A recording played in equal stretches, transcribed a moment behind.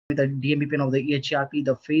the DMVPN of the EHRP,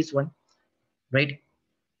 the phase 1, right?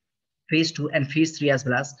 Phase 2 and phase 3 as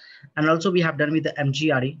well as, and also we have done with the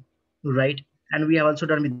MGRE, right? And we have also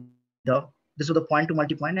done with this was the point to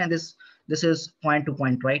multi-point, and this is point to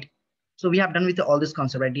point, right? So we have done with all this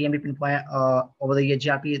concept, right? DMVPN point over the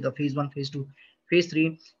EHRP, the phase 1, phase 2, phase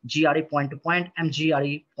 3, GRE point to point,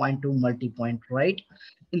 MGRE point to multi-point, right?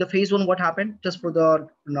 In the phase 1, what happened? Just for the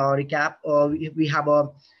recap, we have a,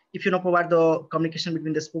 if you provide the communication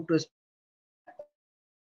between the spoke to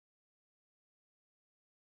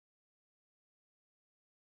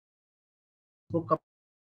spoke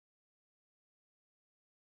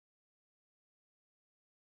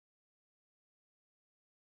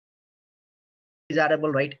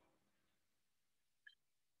desirable, right?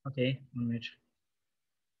 Okay, 1 minute.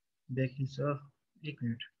 Baking sir, 1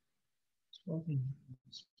 minute. Smoking.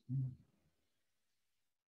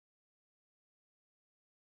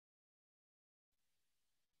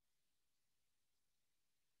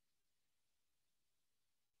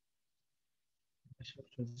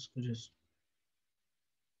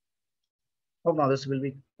 Oh, now this will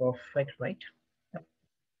be perfect, right? Yep.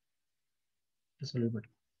 This will be good.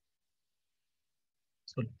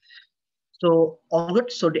 Good. So all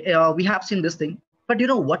good. So we have seen this thing, but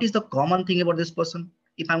what is the common thing about this person?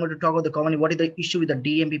 If I'm going to talk about the common, what is the issue with the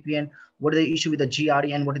DMVPN? What is the issue with the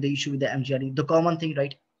GRE, and what is the issue with the MGRE? The common thing,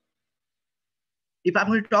 right? If I'm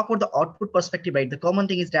going to talk about the output perspective, right? The common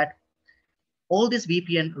thing is that all this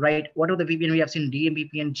VPN, right? Whatever the VPN we have seen,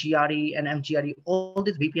 DMVPN, GRE, and MGRE, all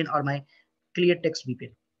these VPN are my clear text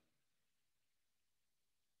VPN.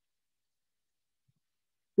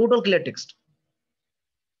 Total clear text.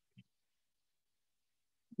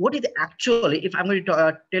 What is the actually, if I'm going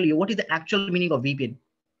to tell you, what is the actual meaning of VPN?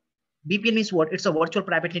 VPN is what? It's a virtual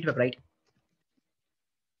private network, right?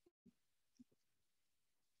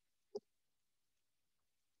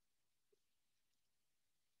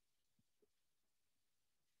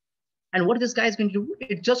 And what this guy is going to do,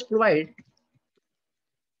 it just provide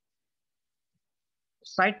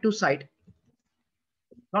site to site,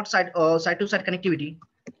 not site to site connectivity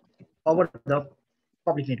over the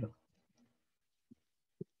public network.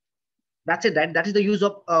 That's it. That is the use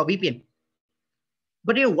of VPN.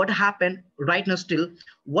 But what happened right now still,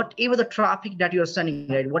 whatever the traffic that you're sending,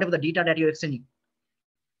 right? Whatever the data that you're sending,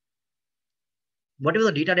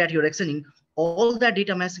 all that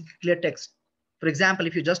data must clear text. For example,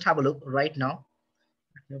 if you just have a look right now,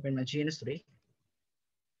 let me open my GNS today.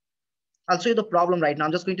 I'll show you the problem right now.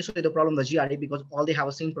 I'm just going to show you the problem of the GRE because all they have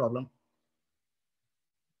the same problem.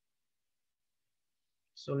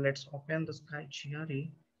 So let's open this guy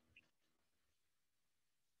GRE.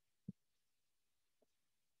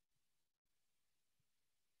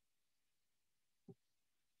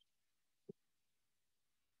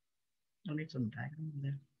 I need some diagram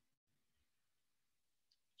there.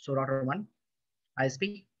 So router 1,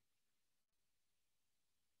 ISP.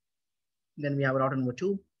 Then we have router number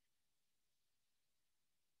 2.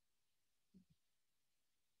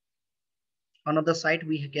 Another site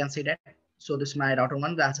we can say that. So this is my router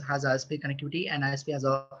 1 that has ISP connectivity, and ISP has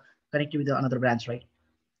a connectivity with another branch, right?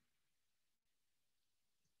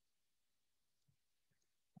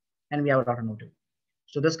 And we have a router number 2.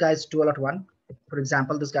 So this guy is 2.1. For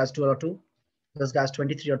example, this guy is 2.2. This guy is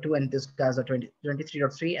 23.2, and this guy is a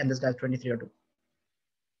 23.3, and this guy is 23.2.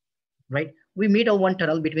 Right? We made a one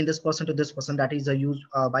tunnel between this person to this person, that is a use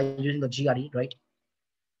by using the GRE, right?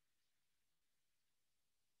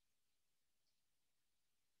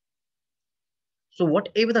 So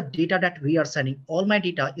whatever the data that we are sending, all my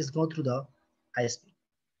data is going through the ISP.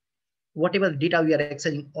 Whatever data we are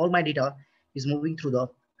exchanging, all my data is moving through the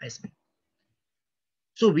ISP.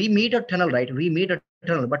 So we made a tunnel, right? We made a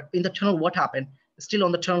tunnel, but in the tunnel, what happened? Still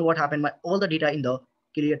on the tunnel, what happened? All the data in the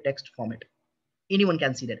clear text format. Anyone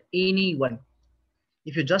can see that. Anyone.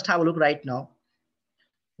 If you just have a look right now,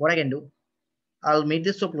 what I can do, I'll make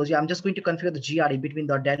this so close. I'm just going to configure the GRE between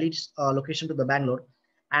the Delhi location to the Bangalore,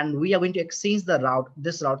 and we are going to exchange the route,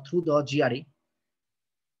 this route through the GRE.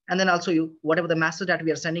 And then also you, whatever the message that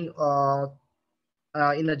we are sending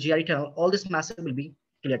in the GRE tunnel, all this message will be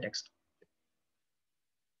clear text.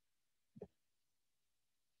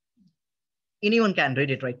 Anyone can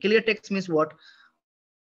read it, right? Clear text means what?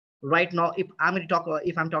 Right now, if I'm going to talk,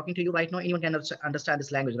 if I'm talking to you right now, anyone can understand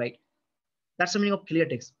this language, right? That's the meaning of clear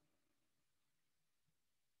text.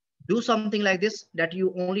 Do something like this that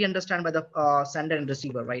you only understand by the sender and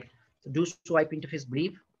receiver, right? So do swipe interface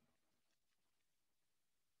brief.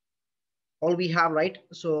 All we have, right?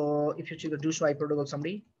 So if you choose the do swipe protocol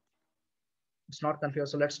summary, it's not configured.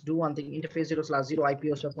 So let's do one thing: interface 0/0 IP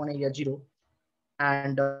host 1 area 0,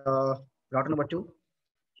 and router number 2.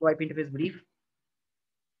 So IP interface brief,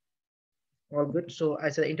 all good. So I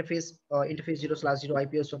said interface 0/0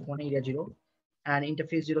 IPS of 1 area 0 and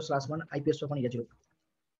interface 0/1 IPS of 1 area 0.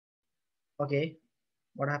 Okay,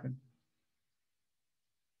 what happened?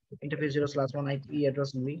 Interface 0/1 IP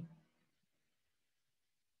address will be,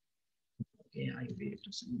 okay, IP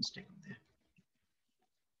address mistake there.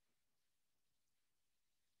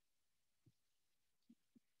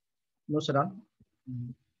 No, sir, on.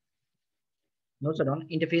 No, sir, on.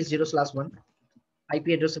 Interface 0/1 IP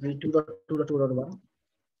address will be 2.2.2.1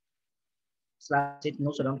 /8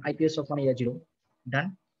 no, sir, on. IPS of 1 area 0.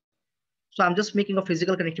 Done. So I'm just making a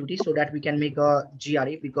physical connectivity so that we can make a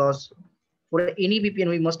GRE, because for any VPN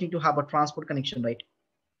we must need to have a transport connection, right?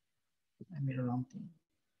 I made a wrong thing.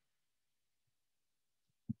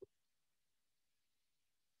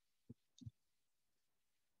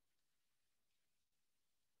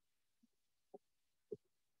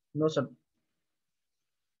 No, sir.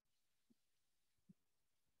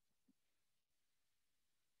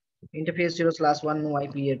 Interface 0/1 no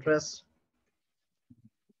IP address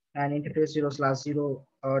and interface 0/0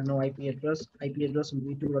 no IP address. IP address will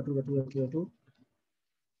be 2.2.2.2.2.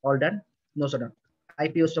 All done. No, sir, done.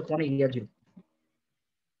 IP host of 1 area 0.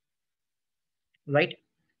 Right?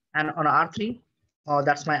 And on R3,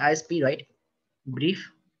 that's my ISP, right?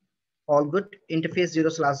 Brief, all good. Interface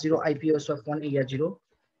 0/0 IP host of 1 area 0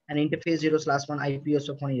 and interface 0/1 IP host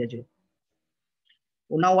of 1 area 0.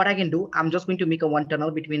 Now what I can do, I'm just going to make a one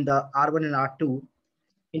tunnel between the R1 and R2.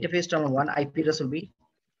 Interface tunnel 1 IP address will be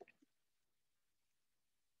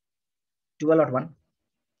 12.1.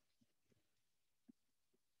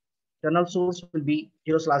 Tunnel source will be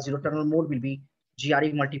 0/0. Tunnel mode will be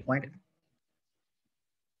GRE multi-point,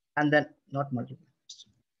 and then not multi-point.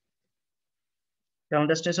 Tunnel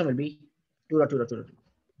destination will be 2.2.2.2.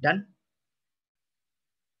 Done.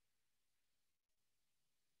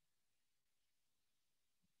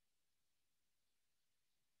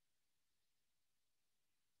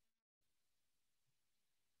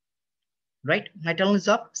 Right? My tunnel is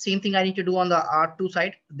up. Same thing I need to do on the R2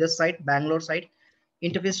 side, this side, Bangalore side.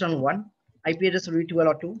 Interface tunnel 1, IP address will be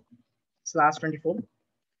 12.2/24.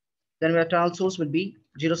 Then my tunnel source will be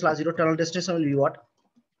 0/0. Tunnel destination will be what?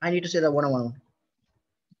 I need to say the 101.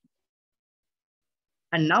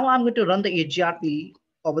 And now I'm going to run the HGRP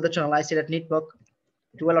over the channel. I say that network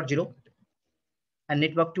 12.0 and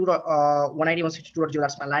network 192.162.0.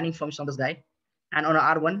 That's my line information on this guy. And on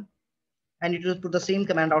R1, I need to put the same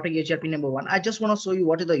command routing HGRP number 1. I just want to show you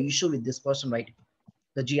what is the issue with this person, right?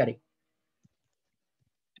 The GRE.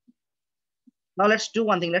 Now let's do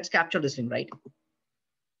one thing. Let's capture this thing, right?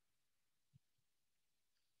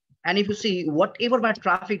 And if you see whatever my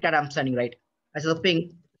traffic that I'm sending, right? As a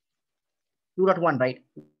ping 2.1, right?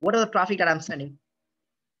 What are the traffic that I'm sending?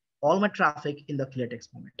 All my traffic in the clear text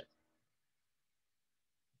format.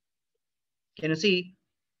 Can you see?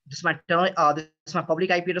 This is my this is my public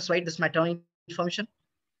IP address, right? This is my tunnel information.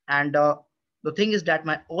 And the thing is that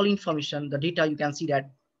my all information, the data, you can see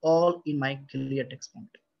that all in my clear text format.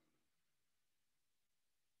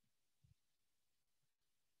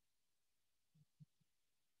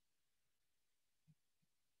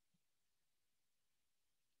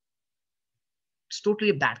 It's totally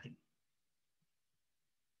a bad thing.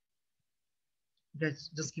 Guys,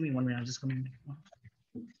 just give me 1 minute. I'm just coming.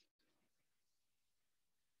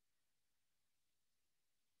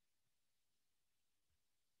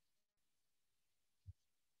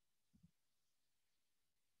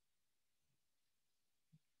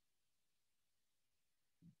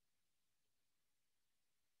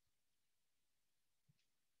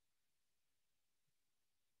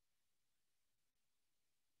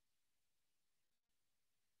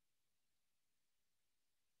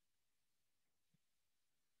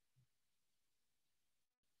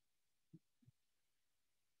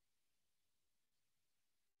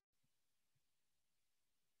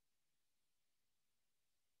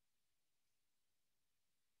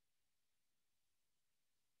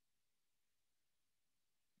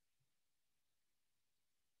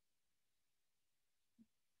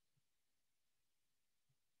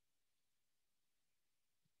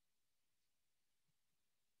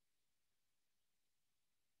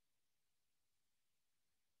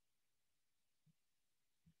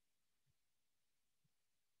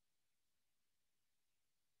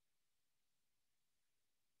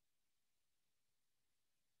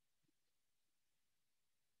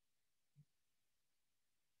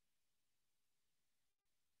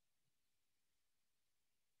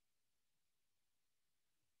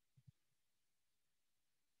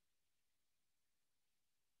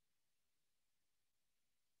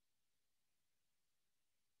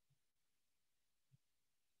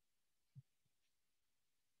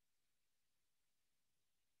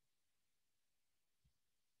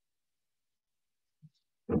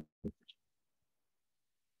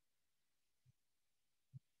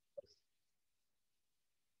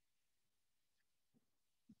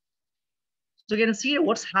 So you can see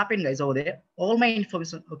what's happened, guys, over there. All my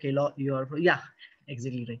information. Okay, you are, yeah,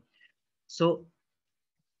 exactly right. So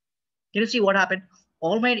can you see what happened?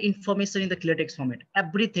 All my information in the clear text format,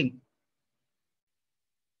 everything.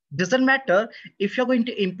 Doesn't matter if you're going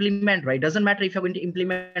to implement, right? Doesn't matter if you're going to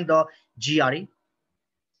implement the GRE,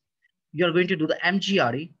 you're going to do the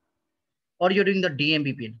MGRE, or you're doing the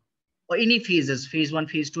DMBPN, or any phases, phase 1,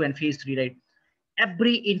 phase 2, and phase 3, right?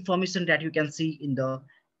 Every information that you can see in the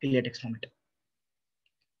clear text format.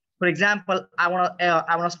 For example, I want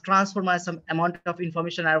to transfer my some amount of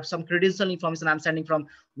information. I have some credential information I'm sending from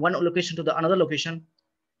one location to the another location.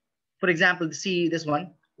 For example, see this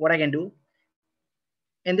one. What I can do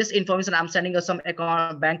in this information, I'm sending some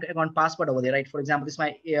account, bank account password over there, right? For example, this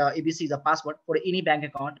my ABC is a password for any bank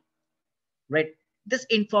account, right? This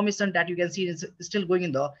information that you can see is still going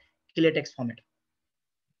in the clear text format.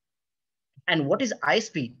 And what is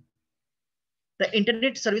ISP? The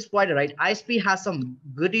internet service provider, right? ISP has some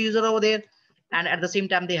good user over there, and at the same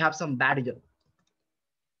time, they have some bad user.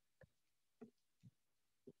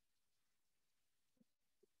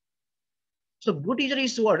 So good user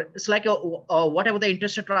is what? It's like whatever the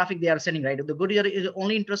interested traffic they are sending, right? The good user is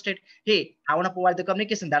only interested, hey, I want to provide the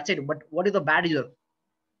communication, that's it. But what is the bad user?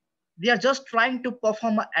 They are just trying to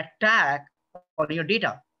perform an attack on your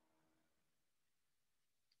data.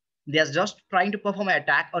 They are just trying to perform an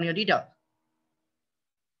attack on your data.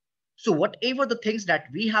 So whatever the things that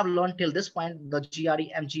we have learned till this point, the GRE,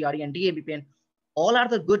 MGRE, and DABPN, all are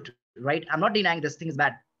the good, right? I'm not denying this thing is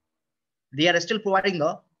bad. They are still providing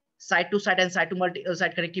the site-to-site and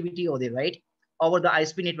site-to-multi-site connectivity over there, right? Over the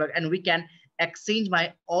ISP network, and we can exchange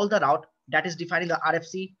all the route that is defining the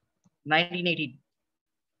RFC 1918.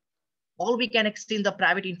 All we can exchange the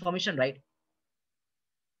private information, right?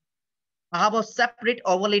 I have a separate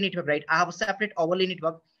overlay network, right? I have a separate overlay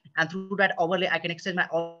network, and through that overlay, I can exchange my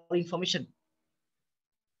all information.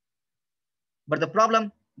 But the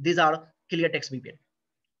problem, these are clear text VPN.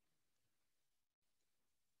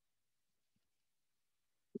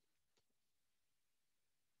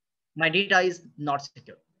 My data is not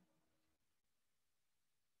secure.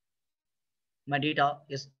 My data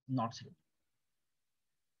is not secure.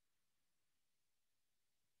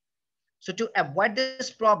 So to avoid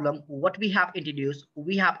this problem, what we have introduced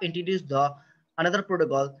the another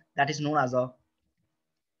protocol that is known as a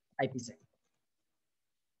IPsec.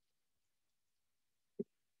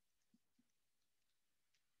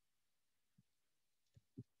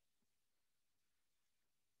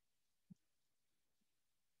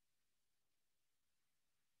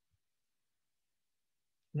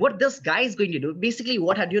 What this guy is going to do, basically,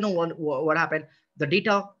 what happened? The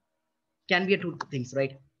data can be two things,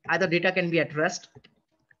 right? Either data can be at rest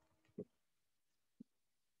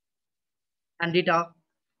and data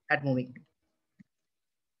at moving.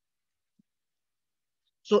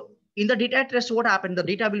 So in the data at rest, what happened? The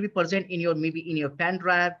data will be present in your maybe in your pen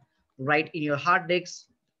drive, right? In your hard disks,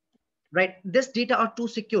 right? This data are too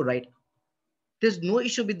secure, right? There's no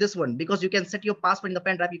issue with this one because you can set your password in the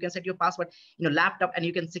pen drive, you can set your password in your laptop, and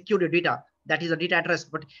you can secure your data. That is a data at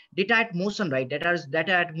rest. But data at motion, right? Data is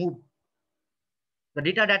data at move. The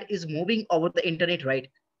data that is moving over the internet, right?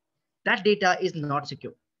 That data is not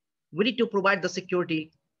secure. We need to provide the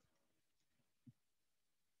security.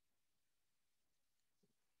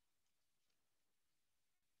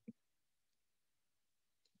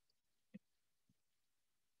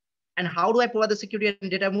 And how do I provide the security and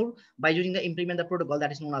data move? By using the implement the protocol that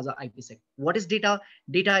is known as the IPsec. What is data?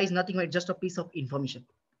 Data is nothing but just a piece of information.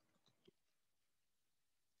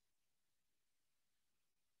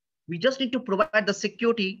 We just need to provide the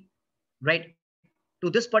security, right, to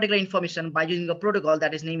this particular information by using a protocol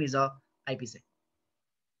that is name is a IPsec.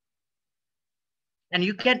 And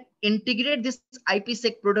you can integrate this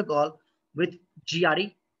IPsec protocol with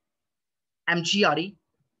GRE, MGRE,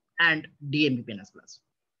 and DMBPN as well.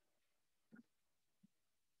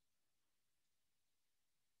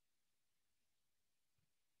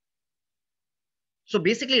 So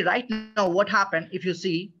basically right now, what happened, if you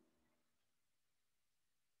see,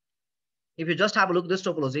 if you just have a look at this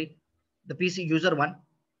topology, the PC user one,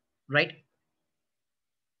 right?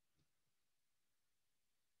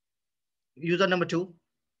 User number 2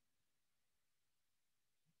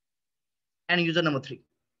 and user number 3.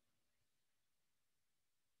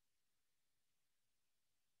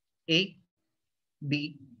 A,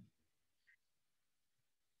 B,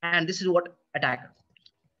 and this is what attacker.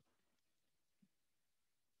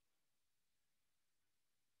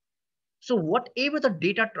 So whatever the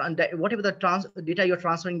data, data you're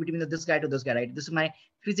transferring between this guy to this guy, right? This is my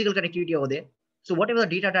physical connectivity over there. So whatever the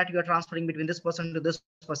data that you are transferring between this person to this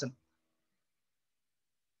person,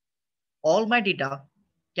 all my data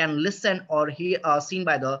can listen or hear seen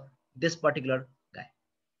by the this particular guy.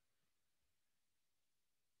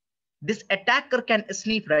 This attacker can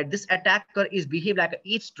sniff, right? This attacker is behave like an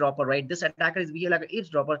eavesdropper, right? This attacker is behave like an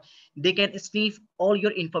eavesdropper. They can sniff all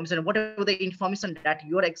your information, whatever the information that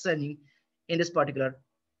you're exchanging in this particular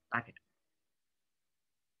packet.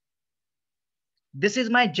 This is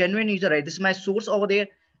my genuine user, right? This is my source over there,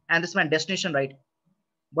 and this is my destination, right?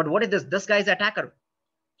 But what is this? This guy is attacker.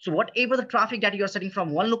 So whatever the traffic that you're sending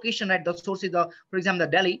from one location, right? The source is the, for example,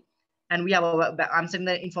 the Delhi, and we have I'm sending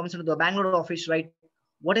the information to the Bangalore office, right?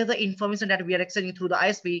 What is the information that we are exchanging through the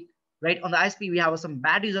ISP, right? On the ISP, we have some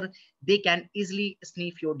bad user. They can easily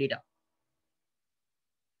sniff your data.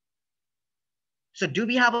 So do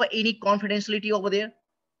we have any confidentiality over there?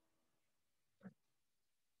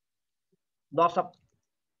 Lots of.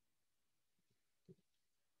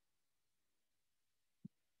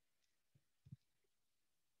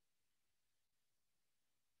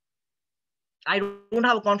 I don't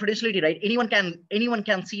have a confidentiality, right? Anyone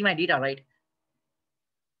can see my data, right?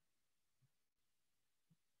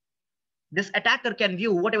 This attacker can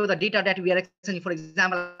view whatever the data that we are sending. For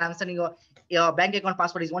example, I'm sending a bank account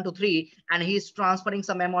password is 123, and he's transferring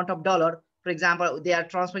some amount of dollar. For example, they are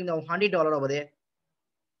transferring the $100 over there.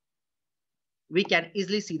 We can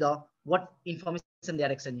easily see the what information they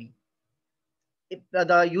are exchanging. If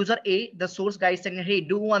the user A, the source guy is saying, hey,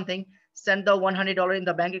 do one thing, send the $100 in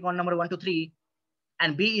the bank account number 123,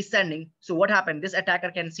 and B is sending. So what happened? This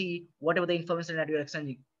attacker can see whatever the information that you're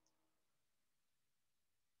exchanging.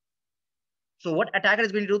 So what attacker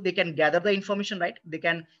is going to do, they can gather the information, right? They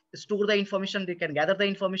can store the information, they can gather the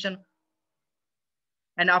information.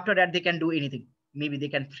 And after that, they can do anything. Maybe they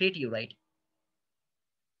can threat you, right?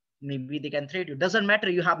 Maybe they can threat you. Doesn't matter,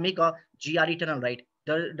 you have make a GRE tunnel, right?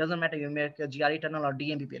 Doesn't matter, you make a GRE tunnel or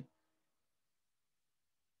DMPPL.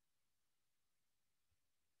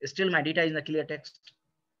 Still my data is in the clear text.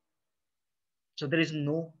 So there is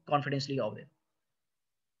no confidentiality over there.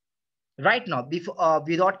 Right now, before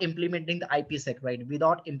without implementing the IPsec, right?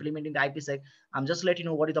 Without implementing the IPsec, I'm just letting you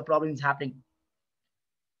know what is the problem is happening.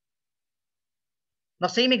 Now,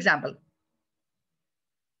 same example.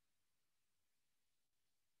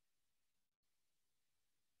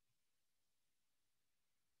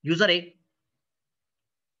 User A,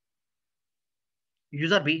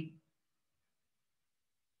 user B,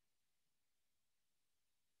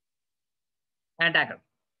 and attacker.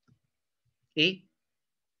 A,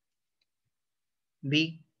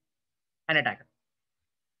 B, and attacker.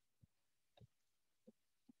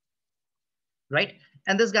 Right?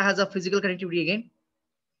 And this guy has a physical connectivity again.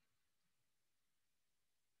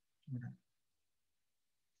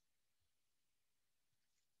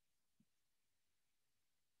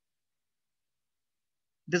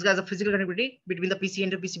 This guy has a physical connectivity between the PC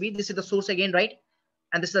and the PCB. This is the source again, right?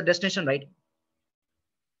 And this is the destination, right?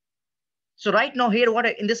 So right now here, what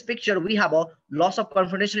in this picture, we have a loss of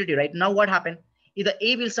confidentiality, right? Now what happened? Either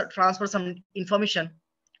A will transfer some information.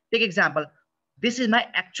 Take example. This is my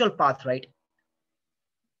actual path, right?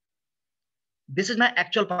 This is my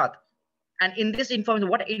actual path. And in this information,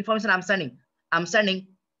 what information I'm sending? I'm sending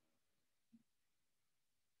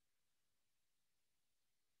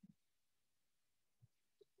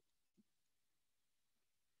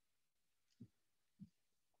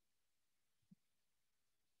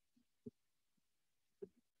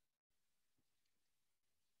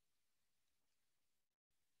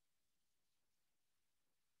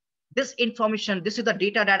this information. This is the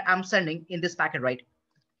data that I'm sending in this packet, right?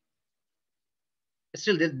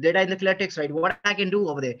 Still this data in the clear text, right? What I can do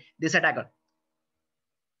over there, this attacker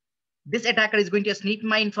is going to sneak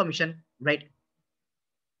my information, right?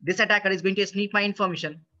 This attacker is going to sneak my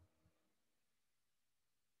information.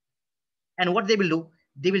 And what they will do,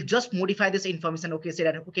 they will just modify this information. Okay, say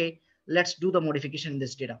that, okay, let's do the modification in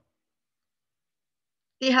this data.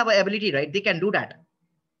 They have an ability, right? They can do that.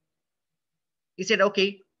 He said,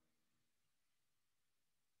 okay,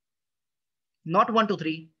 not 1, 2,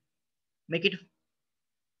 3, make it.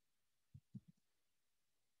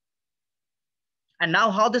 And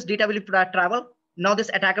now how this data will travel? Now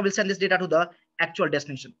this attacker will send this data to the actual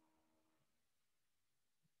destination.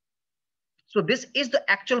 So this is the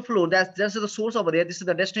actual flow. This is the source over there. This is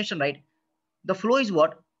the destination, right? The flow is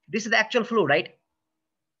what? This is the actual flow, right?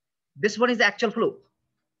 This one is the actual flow.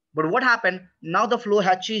 But what happened? Now the flow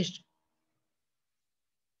has changed.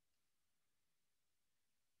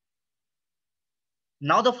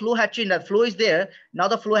 Now the flow has changed. That flow is there. Now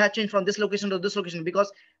the flow has changed from this location to this location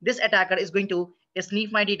because this attacker is going to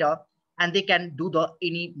sniff my data and they can do the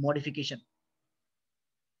any modification.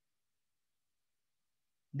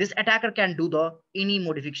 This attacker can do the any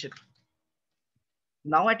modification.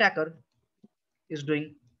 Now attacker is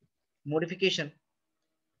doing modification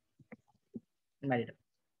in my data.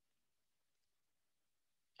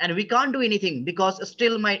 And we can't do anything because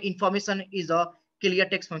still my information is a clear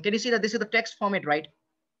text format. Can you see that this is the text format, right?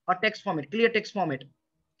 A text format, clear text format.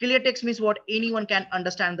 Clear text means what? Anyone can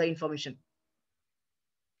understand the information.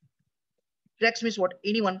 Text means what?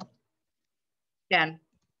 Anyone can.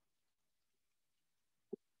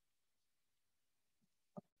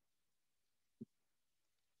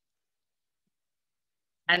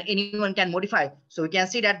 And anyone can modify. So we can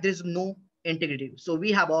see that there is no integrity. So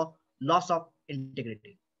we have a loss of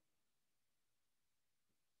integrity.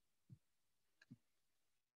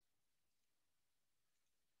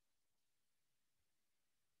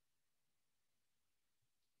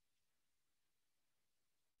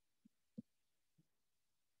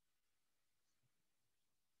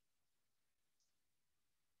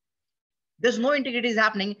 There's no integrity is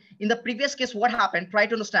happening. In the previous case, what happened? Try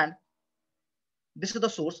to understand. This is the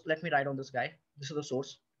source. Let me write on this guy. This is the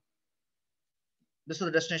source. This is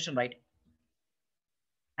the destination, right?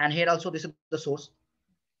 And here also, this is the source.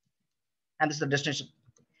 And this is the destination.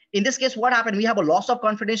 In this case, what happened? We have a loss of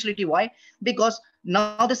confidentiality. Why? Because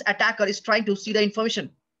now this attacker is trying to see the information.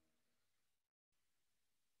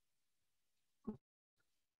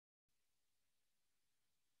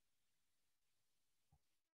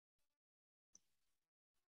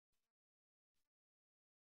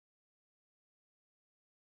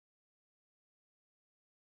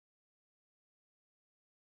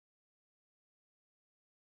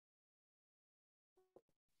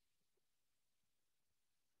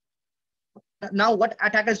 Now what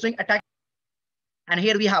attacker is doing? Attack. And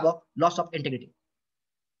here we have a loss of integrity.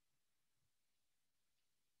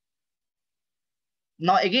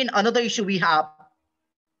 Now again, another issue we have.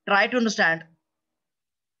 Try to understand.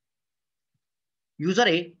 User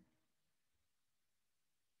A,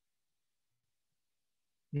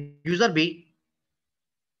 user B.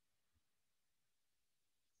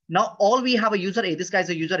 Now all we have a user A. This guy is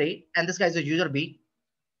a user A, and this guy is a user B.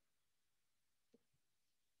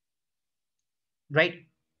 Right?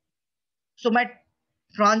 So my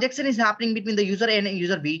transaction is happening between the user A and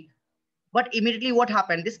user B. But immediately what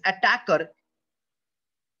happened? This attacker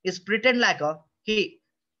is pretend like a, hey,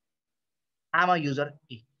 I'm a user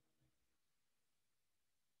A.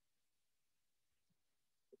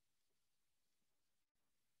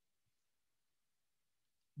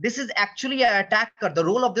 This is actually an attacker. The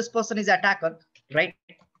role of this person is attacker, right?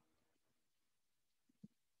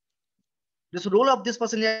 This role of this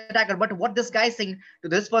person is attacker. But what this guy is saying to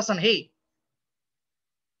this person, hey,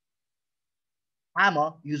 I'm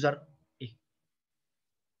a user A.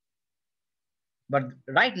 But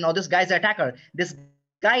right now, this guy is an attacker. This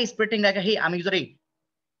guy is pretending like, hey, I'm a user A.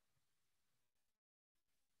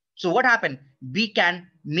 So what happened? We can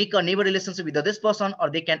make a neighbor relationship with this person, or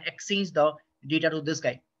they can exchange the data to this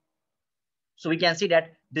guy. So we can see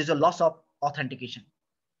that there's a loss of authentication.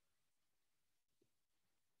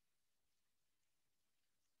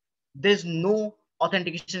 There's no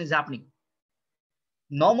authentication is happening.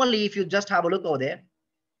 Normally, if you just have a look over there,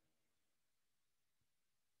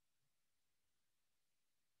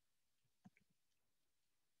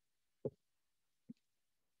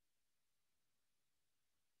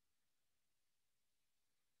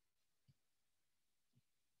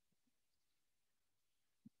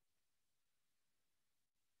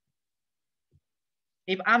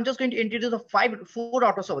 if I'm just going to introduce the four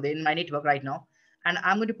routers over there in my network right now, and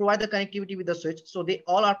I'm going to provide the connectivity with the switch, so they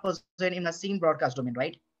all are present in the same broadcast domain,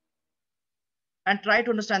 right? And try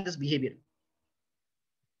to understand this behavior.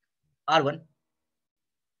 R1,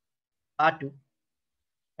 R2,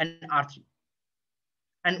 and R3.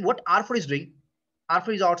 And what R4 is doing,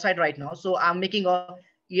 R4 is outside right now, so I'm making a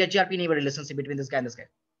EHRP neighbor relationship between this guy and this guy.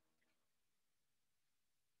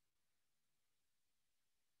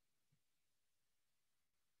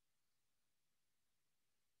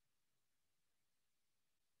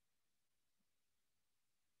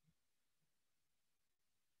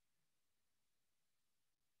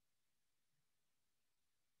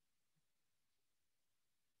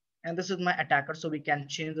 And this is my attacker, so we can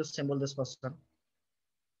change the symbol this person.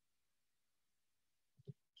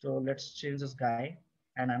 So let's change this guy,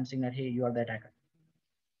 and I'm saying that, hey, you are the attacker.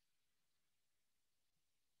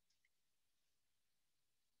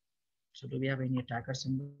 So do we have any attacker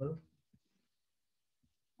symbol?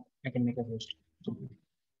 I can make a host.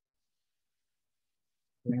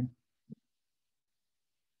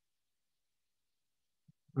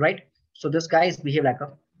 Right? So this guy is behave like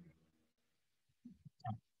a,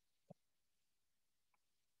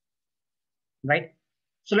 right?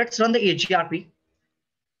 So let's run the HGRP.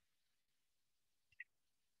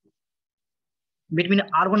 between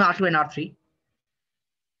R1, R2, and R3.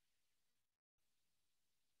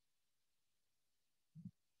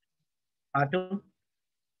 R2.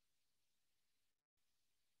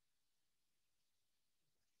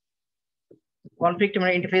 Conflict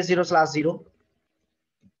interface 0/0.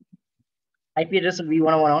 IP address will be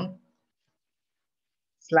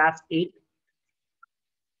 101/8.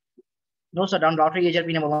 No shutdown. Router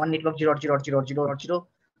EHRP number 1, network 0/0/0/0/0.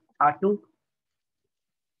 R2.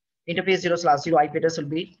 Interface 0/0. IP address will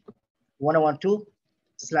be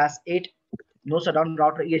 101/2/8. No shutdown.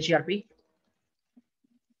 Router EHRP.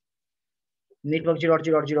 Network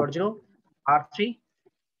 0/0/0/0. R3.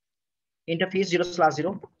 Interface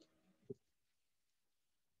 0/0.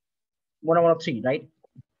 101/3, right?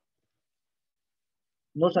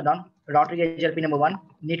 No shutdown. Router EHRP number 1,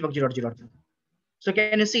 network 0/0/0. So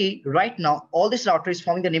can you see right now, all this router is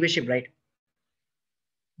forming the neighborship, right?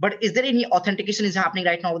 But is there any authentication is happening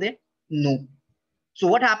right now over there? No. So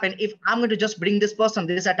what happened if I'm going to just bring this person,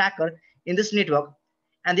 this attacker in this network,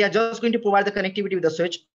 and they are just going to provide the connectivity with the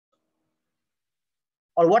switch?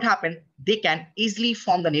 Or what happened? They can easily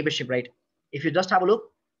form the neighborship, right? If you just have a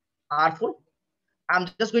look, R4, I'm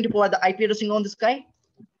just going to provide the IP addressing on this guy.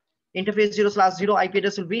 Interface 0/0 IP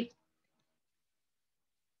address will be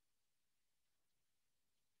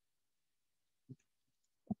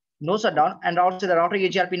no shutdown, and also the router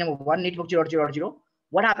EGRP number 1, network 0/0/0.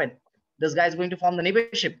 What happened? This guy is going to form the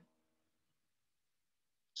neighborship.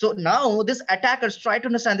 So now this attackers try to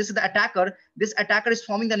understand, this is the attacker. This attacker is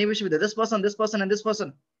forming the neighborship with this person, this person, and this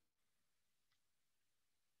person.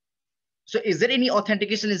 So is there any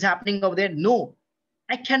authentication is happening over there? No,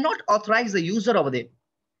 I cannot authorize the user over there.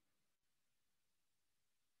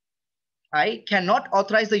 I cannot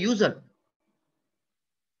authorize the user.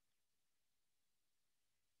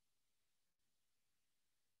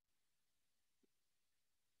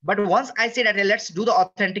 But once I say that let's do the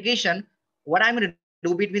authentication, what I'm going to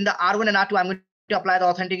do between the R1 and R2, I'm going to apply the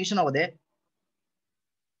authentication over there.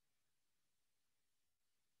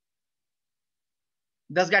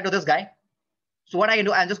 This guy to this guy. So what I can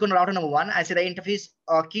do, I'm just going to router number 1. I say the interface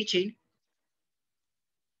keychain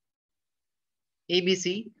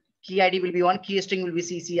ABC, key ID will be 1, key string will be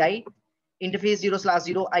CCI, interface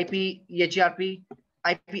 0/0 IP EHRP,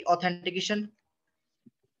 IP authentication.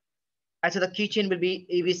 I say the keychain will be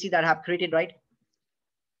ABC that I have created, right?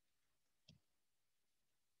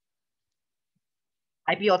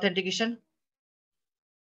 IP authentication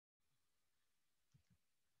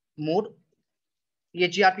mode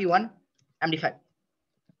EHRP1 MD5.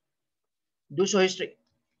 Do show history.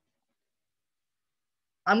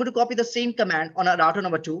 I'm going to copy the same command on a router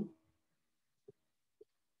number 2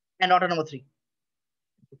 and router number 3.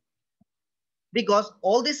 Because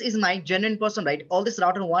all this is my genuine person, right? All this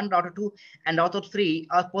router 1, router 2, and router 3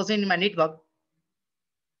 are present in my network.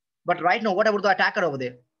 But right now, what about the attacker over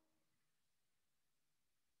there?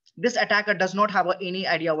 This attacker does not have any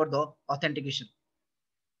idea about the authentication.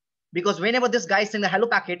 Because whenever this guy is sending the hello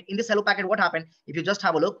packet, in this hello packet, what happened? If you just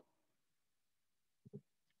have a look,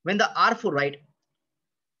 when the R4, right?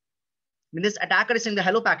 When this attacker is sending the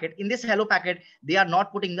hello packet, in this hello packet, they are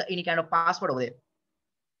not putting any kind of password over there.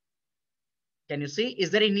 Can you see? Is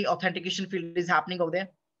there any authentication field is happening over there?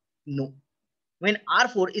 No. When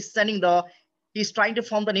R4 is sending the, he's trying to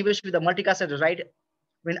form the neighborship with the multicast address, right?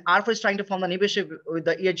 When R4 is trying to form the neighborship with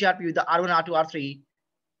the EHRP with the R1, R2, R3,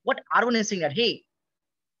 what R1 is saying that, hey,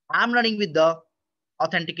 I'm running with the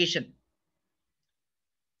authentication.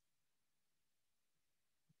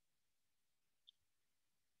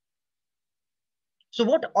 So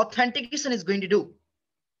what authentication is going to do?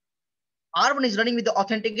 R1 is running with the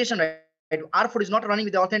authentication, right? R4 is not running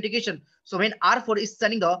with the authentication. So when R4 is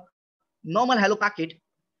sending the normal hello packet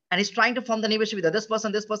and is trying to form the neighborship with this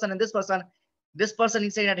person, this person, and this person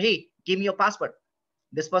is saying that, hey, give me your password.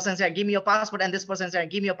 This person said, give me your password, and this person said,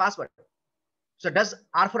 give me your password. So does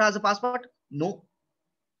R4 has a password? No.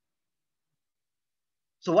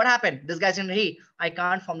 So what happened? This guy said, hey, I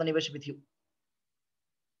can't form the neighborship with you.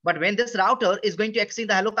 But when this router is going to exchange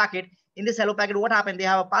the hello packet, in this hello packet, what happened? They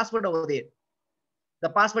have a password over there. The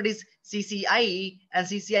password is CCI and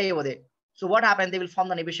CCI over there. So what happened? They will form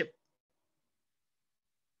the neighborship.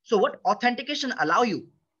 So what authentication allow you?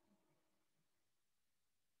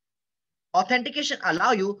 Authentication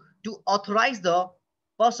allow you to authorize the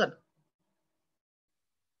person.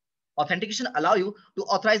 Authentication allow you to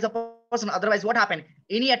authorize the person. Otherwise, what happened?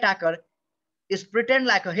 Any attacker is pretend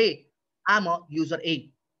like, hey, I'm a user A.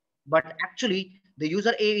 But actually, the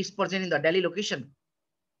user A is present in the Delhi location.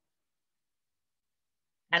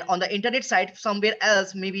 And on the internet site, somewhere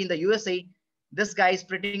else, maybe in the USA, this guy is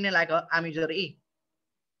pretending like I'm user A.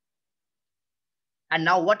 And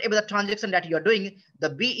now whatever the transaction that you're doing, the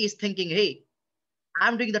B is thinking, hey,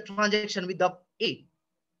 I'm doing the transaction with the A.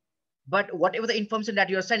 But whatever the information that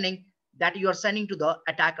you're sending to the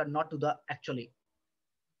attacker, not to the actually.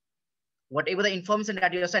 Whatever the information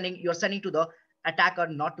that you're sending to the attacker,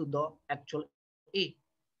 not to the actual A.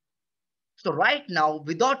 So right now,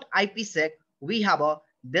 without IPsec, we have a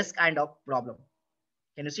this kind of problem.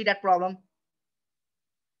 Can you see that problem?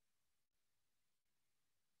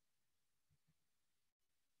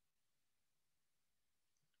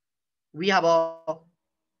 We have a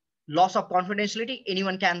loss of confidentiality.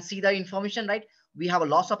 Anyone can see the information, right? We have a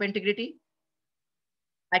loss of integrity.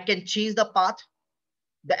 I can change the path.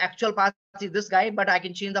 The actual path is this guy, but I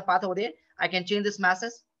can change the path over there. I can change this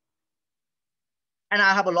message. And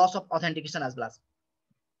I have a loss of authentication as well.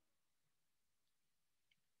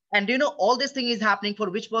 And do you know all this thing is happening for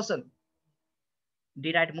which person?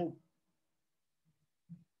 Data it move.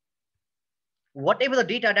 Whatever the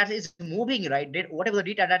data that is moving, right? Whatever the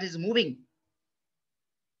data that is moving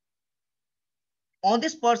on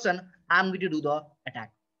this person, I'm going to do the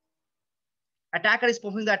attack. Attacker is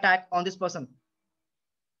performing the attack on this person.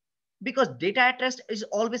 Because data at rest is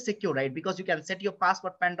always secure, right? Because you can set your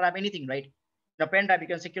password, pen drive, anything, right? In a pen drive, you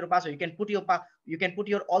can secure a password. You can put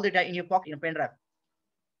your all the data in your pocket in a pen drive.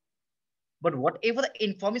 But whatever the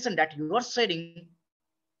information that you are sharing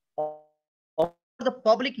over the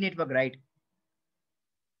public network, right?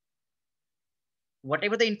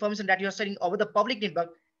 Whatever the information that you are sharing over the public network,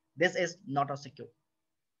 this is not a secure.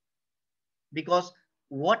 Because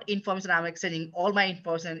what information I'm exchanging, all my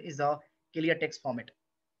information is a clear text format.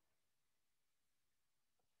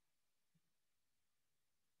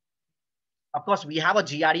 Of course, we have a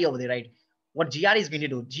GRE over there, right? What GRE is going to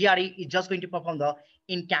do? GRE is just going to perform the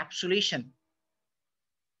encapsulation.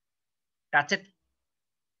 That's it.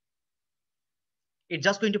 It's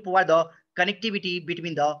just going to provide the connectivity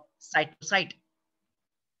between the site to site.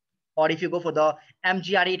 Or if you go for the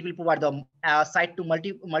MGRE, it will provide the site to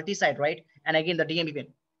multi-site, right? And again, the DMVPN.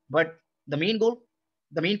 But the main goal,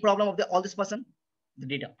 the main problem of all this person, the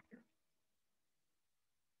data.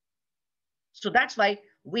 So that's why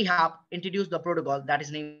we have introduced the protocol that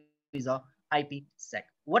is named is a IPsec.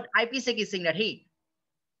 What IPsec is saying that, hey,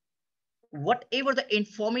 whatever the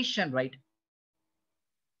information, right?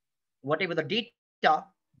 Whatever the data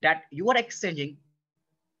that you are exchanging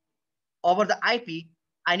over the IP,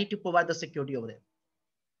 I need to provide the security over there.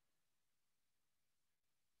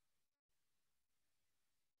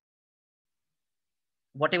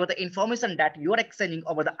 Whatever the information that you are exchanging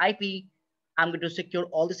over the IP, I'm going to secure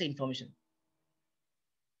all this information.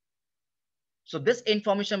 So this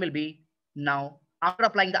information will be now, after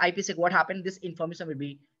applying the IPsec, what happened? This information will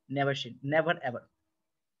be never seen, never ever.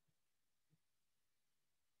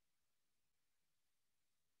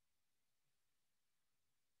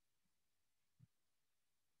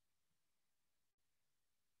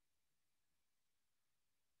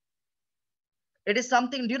 It is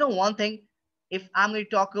something, do you know one thing? If I'm going to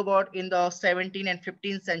talk about in the 17th and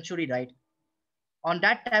 15th century, right? On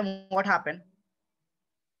that time, what happened?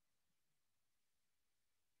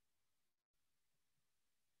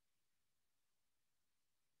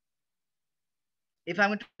 If I'm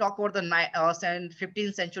going to talk about the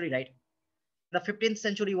 15th century, right? The 15th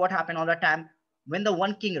century, what happened on that time when the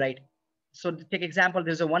one king, right? So take example,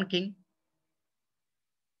 there's a one king,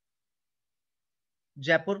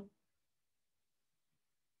 Jaipur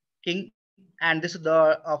king, and this is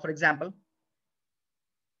the, for example,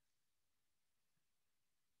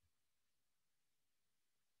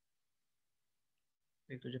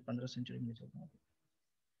 तुझे 15 century में चलता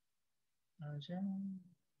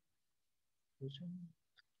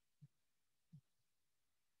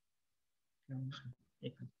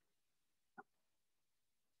एक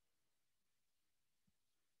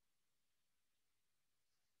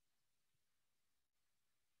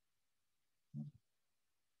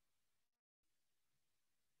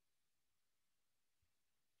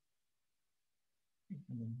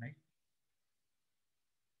right?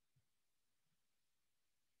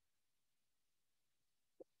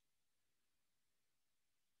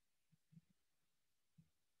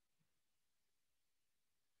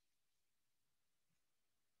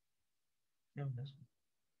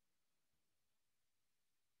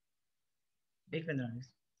 एक minute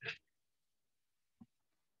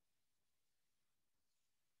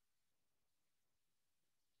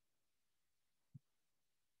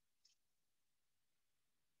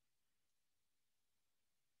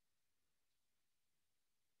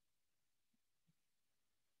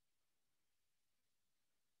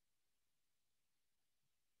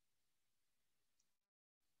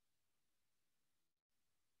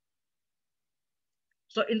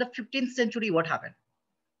So in the 15th century, what happened?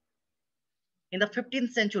 In the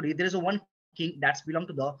 15th century, there is a one king that's belong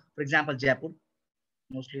to the, for example, Jaipur.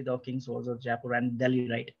 Mostly the kings was of Jaipur and Delhi,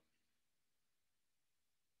 right?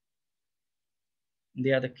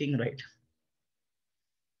 They are the king, right?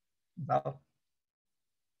 Wow.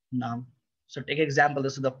 Now, so take example.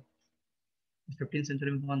 This is the 15th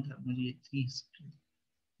century में कौन था? मुझे इतनी history.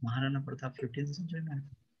 Maharana Pratap 15th century में.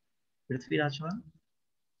 Prithviraj Chauhan.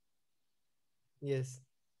 Yes.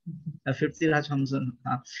 Prithviraj Chauhan.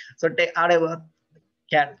 हाँ. So take अरे वो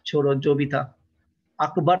क्या छोड़ो जो भी था.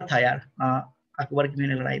 अकबर था यार. हाँ. अकबर की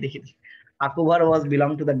मैंने लड़ाई देखी थी. Akbar was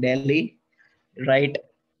belong to the Delhi, right?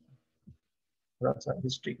 थोड़ा सा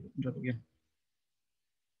हिस्ट्री जो हो गया.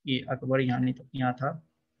 ये अकबर यहाँ नहीं था, यहाँ था.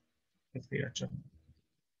 पृथ्वीराज चौहान.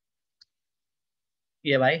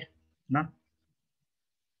 ये भाई ना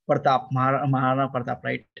Pratap, Maharana Pratap,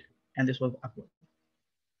 right? And this was Akbar.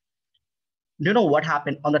 Do you know what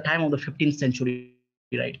happened on the time of the 15th century,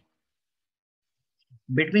 right?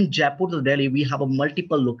 Between Jaipur to Delhi, we have a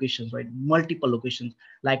multiple locations, right? Multiple locations.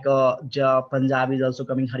 Like Punjab is also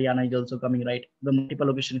coming, Haryana is also coming, right? The multiple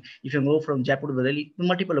location. If you go from Jaipur to Delhi, the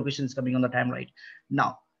multiple locations coming on the time, right?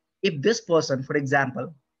 Now, if this person, for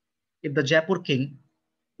example, if the Jaipur king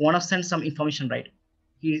want to send some information, right?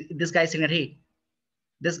 This guy is saying that, hey,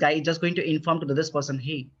 this guy is just going to inform to this person,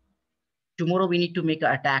 hey, tomorrow we need to make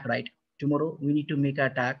an attack, right? Tomorrow we need to make an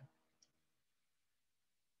attack.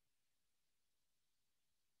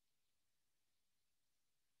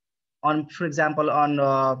 On, for example,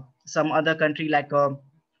 on some other country like, or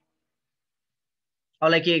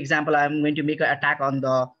like an example, I'm going to make an attack on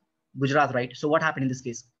the Gujarat, right? So what happened in this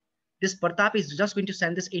case? This Pratap is just going to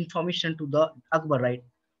send this information to the Akbar, right?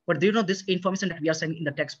 But do you know this information that we are sending in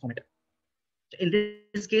the text format? In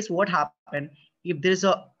this case, what happened? If there is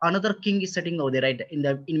another king is sitting over there, right? In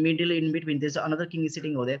between, there's another king is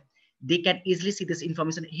sitting over there. They can easily see this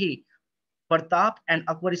information. Hey, Pratap and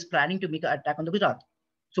Akbar is planning to make an attack on the Gujarat.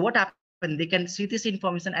 So what happened? They can see this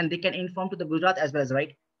information and they can inform to the Gujarat as well as,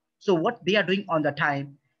 right? So what they are doing on the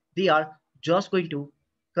time, they are just going to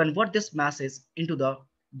convert this message into the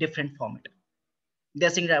different format. They're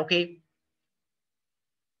saying that, okay,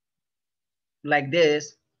 like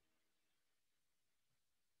this.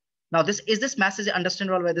 Now, is this message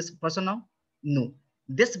understandable by this person now? No.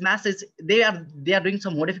 This message, they are doing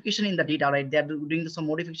some modification in the data, right? They are doing some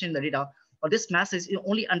modification in the data, or this message is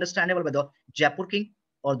only understandable by the Jaipur king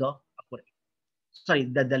or the Akbar king. Sorry,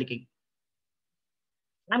 the Delhi king.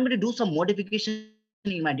 I'm going to do some modification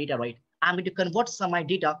in my data, right? I'm going to convert some of my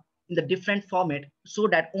data in the different format so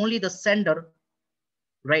that only the sender,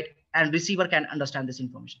 right, and receiver can understand this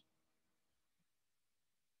information.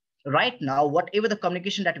 Right now, whatever the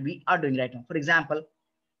communication that we are doing right now, for example,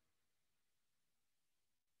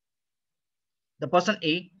 the person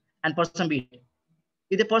A and person B.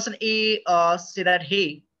 If the person A say that,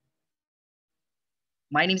 hey,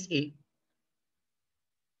 my name is A,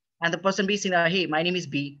 and the person B saying, hey, my name is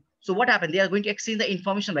B. So what happened? They are going to exchange the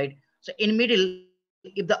information, right? So in middle,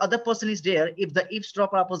 if the other person is there, if the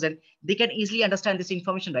eavesdropper are present, they can easily understand this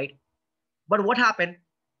information, right? But what happened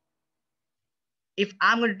if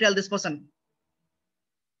I'm going to tell this person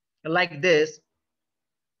like this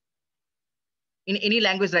in any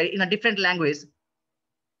language, right? In a different language,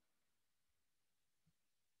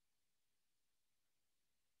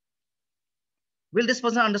 will this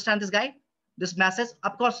person understand this guy, this message?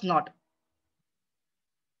 Of course not.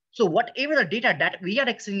 So whatever the data that we are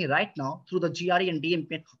exchanging right now through the GRE and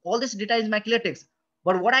DMP, all this data is my clear text.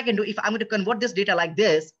 But what I can do, if I'm going to convert this data like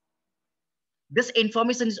this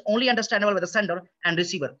information is only understandable by the sender and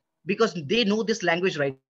receiver because they know this language,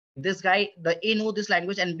 right? This guy, the A know this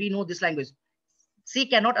language and B know this language. C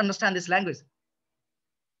cannot understand this language.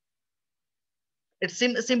 It's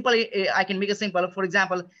simple. I can make it simple. For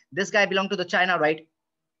example, this guy belong to the China, right?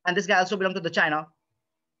 And this guy also belong to the China.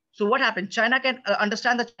 So what happened? China can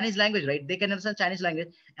understand the Chinese language, right? They can understand Chinese language,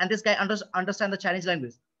 and this guy understand the Chinese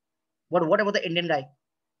language. But what about the Indian guy?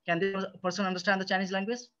 Can this person understand the Chinese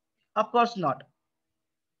language? Of course not.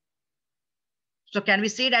 So can we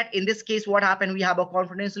say that in this case, what happened? We have a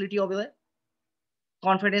confidentiality over there.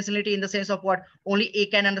 Confidentiality in the sense of what? Only A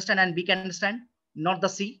can understand and B can understand, not the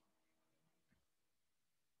C.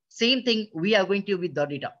 Same thing we are going to do with the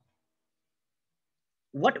data.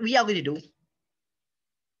 What we are going to do,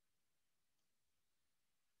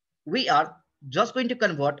 we are just going to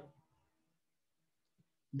convert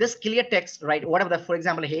this clear text, right? Whatever the, for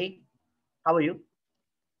example, hey, how are you?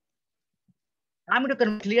 I'm going to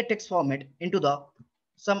convert clear text format into the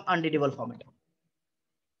some unreadable format.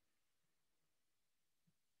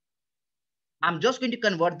 I'm just going to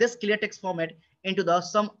convert this clear text format into the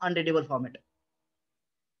some unreadable format,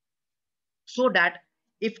 so that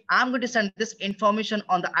if I'm going to send this information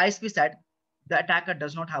on the ISP side, the attacker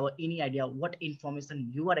does not have any idea what information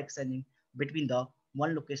you are exchanging between the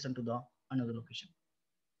one location to the another location.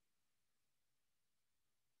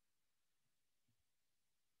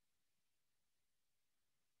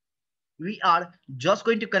 We are just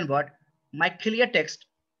going to convert my clear text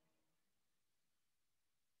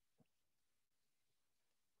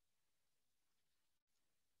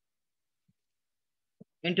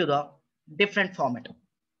into the different format.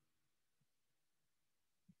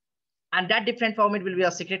 And that different format will be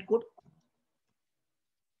a secret code.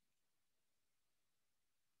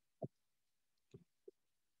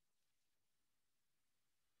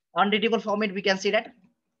 Unreadable format, we can see that.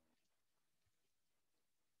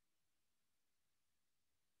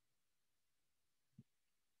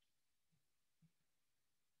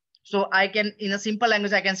 So I can, in a simple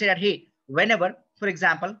language, I can say that, hey, whenever, for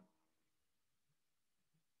example,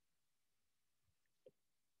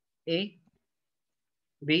 A,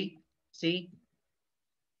 B, C,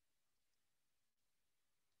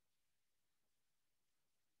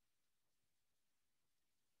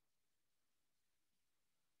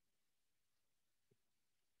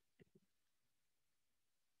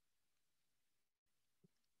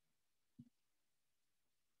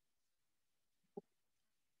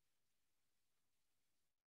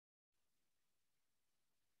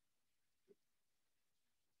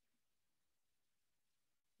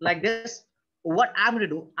 like this, what I'm going to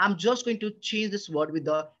do, I'm just going to change this word with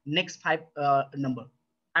the next five number.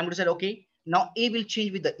 I'm going to say, okay, now A will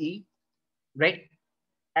change with the E, right?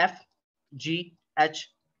 F, G, H,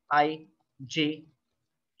 I, J,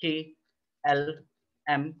 K, L,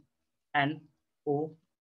 M, N, O,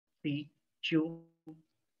 P, Q,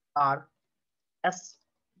 R, S,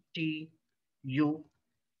 T, U,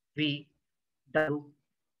 V, W,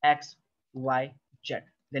 X, Y, Z.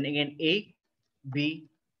 Then again A, B,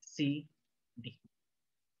 C, D.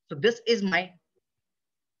 So this is my,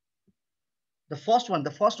 the first one.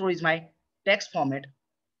 The first row is my text format,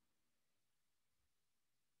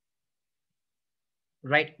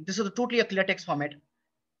 right? This is a totally a clear text format.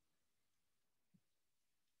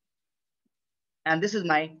 And this is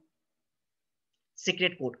my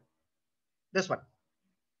secret code. This one.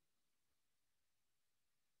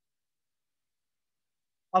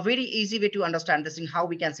 A very easy way to understand this thing, how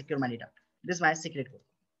we can secure my data. This is my secret code.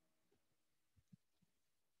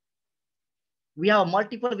 We have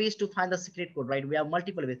multiple ways to find the secret code, right? We have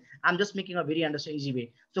multiple ways. I'm just making a very easy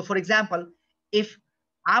way. So for example, if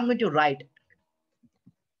I'm going to write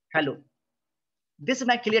hello, this is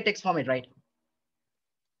my clear text format, right?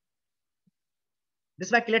 This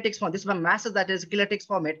is my clear text format. This is my message that is clear text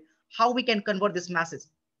format. How we can convert this message?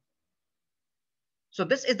 So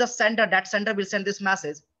this is the sender. That sender will send this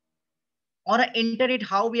message. On the internet,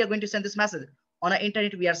 how we are going to send this message? On the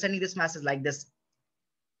internet, we are sending this message like this.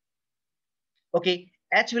 Okay,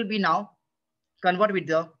 H will be now convert with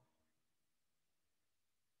the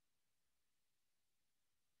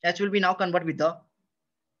H will be now convert with the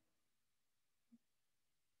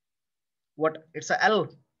what? It's a L,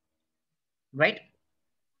 right?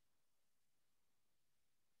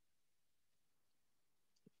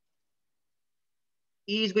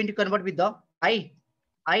 E is going to convert with the I.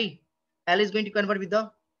 L is going to convert with the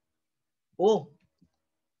O,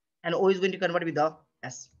 and O is going to convert with the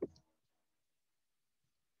S.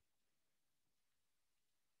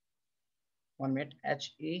 One minute.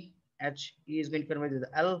 H E is going to convert with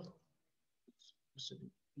the L.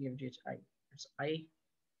 E F G H I. It's I.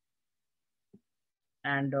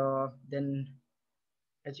 And then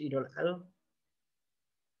H E double L.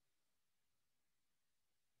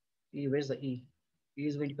 E, where's the E? E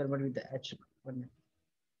is going to convert with the H. 1 minute.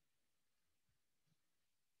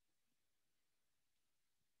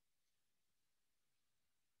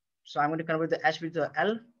 So I'm going to convert the H with the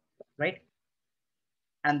L, right?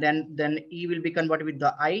 And then E will be converted with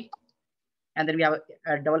the I, and then we have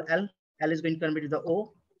a double L. L is going to convert with the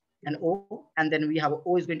O, and then we have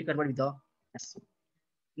O is going to convert with the S.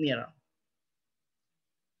 Nearer.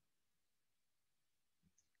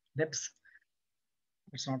 Lips.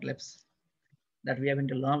 It's not lips. That we are going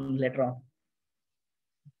to learn later on.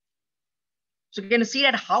 So you can see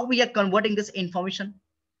that how we are converting this information.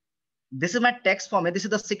 This is my text format. This is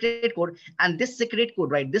the secret code, and this secret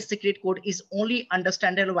code, right? This secret code is only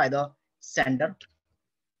understandable by the sender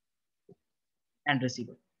and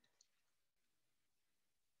receiver.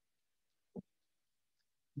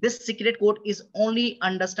 This secret code is only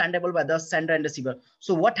understandable by the sender and receiver.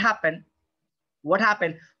 So what happened? What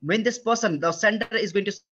happened when this person, the sender, is going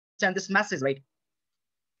to send this message, right?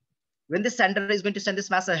 When the sender is going to send this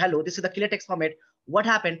message, hello, this is the clear text format. What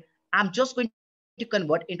happened? I'm just going to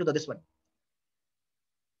convert into this one,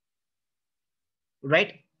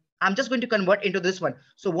 right? I'm just going to convert into this one.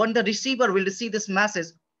 So when the receiver will receive this message,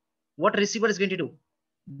 what receiver is going to do?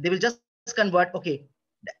 They will just convert. Okay,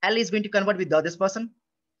 the L is going to convert with this person,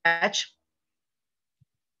 H.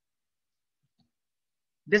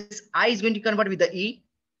 This I is going to convert with the E.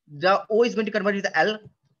 The O is going to convert with the L,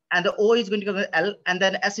 and the O is going to convert with L, and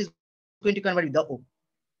then S is going to convert with the O.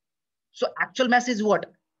 So actual message is what?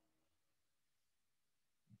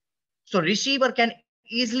 So receiver can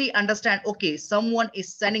easily understand, okay, someone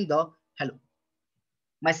is sending the hello.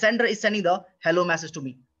 My sender is sending the hello message to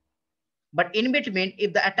me. But in between,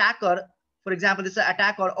 if the attacker, for example, this is an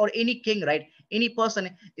attacker or any king, right? Any person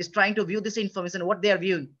is trying to view this information, what they are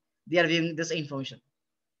viewing? They are viewing this information.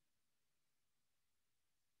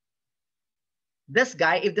 This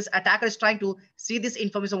guy, if this attacker is trying to see this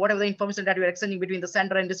information, whatever the information that we are exchanging between the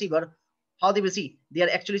sender and receiver, how they will see? They are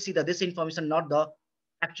actually see that this information, not the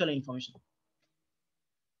actual information.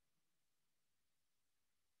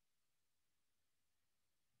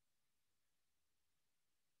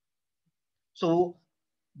 So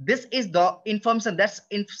this is the information that's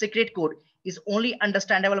in secret code is only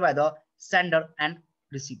understandable by the sender and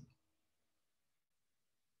receiver.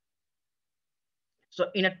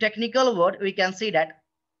 So in a technical word, we can say that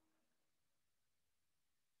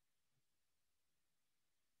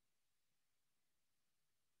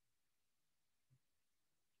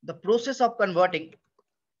the process of converting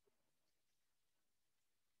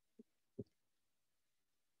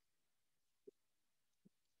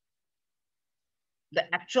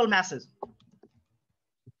the actual message,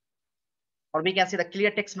 or we can say the clear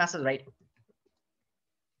text message, right,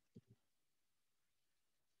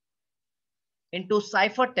 into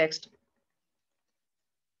ciphertext.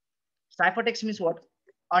 Ciphertext means what?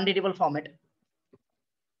 Unreadable format.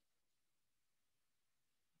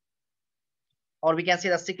 Or we can say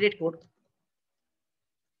the secret code,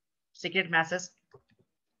 secret message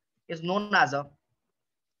is known as a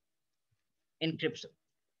encryption.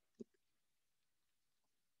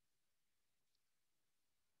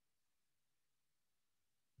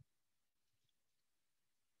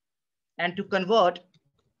 And to convert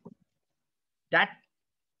that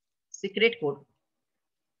secret code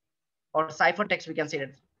or ciphertext, we can say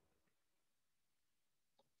that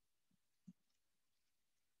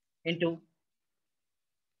into,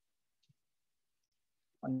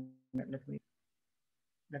 let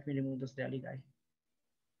me remove this daily guy.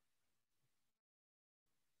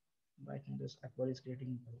 Right now this Apple is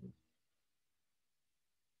creating problem.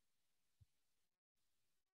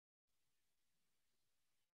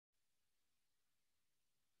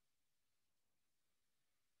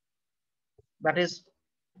 That is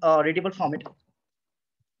a readable format,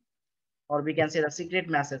 or we can say the secret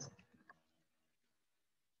message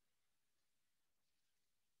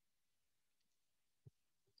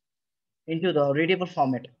into the readable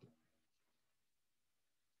format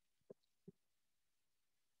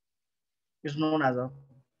is known as a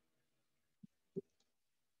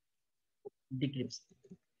decrypt.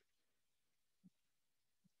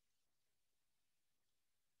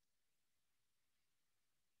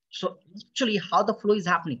 So actually how the flow is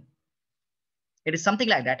happening, it is something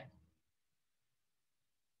like that.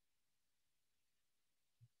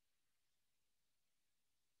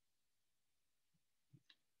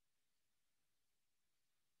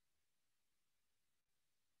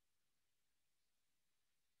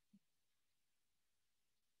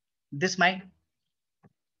 This my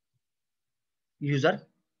user,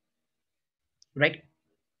 right?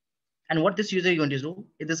 And what this user is going to do,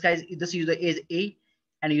 if this user is A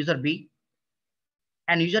and user B,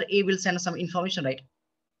 and user A will send some information, right?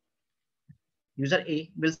 User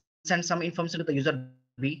A will send some information to the user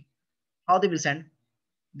B. How they will send?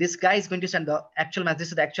 This guy is going to send the actual message. This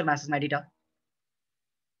is the actual message, my data,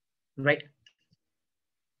 right?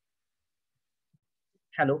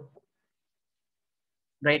 Hello,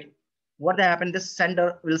 right? What happened? This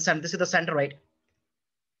sender will send. This is the sender, right?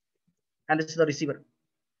 And this is the receiver,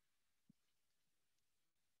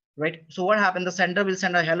 right? So what happened? The sender will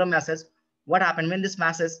send a hello message. What happened when this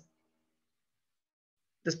message,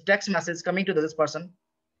 this text message coming to this person?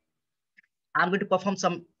 I'm going to perform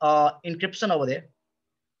some encryption over there.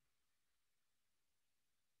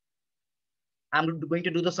 I'm going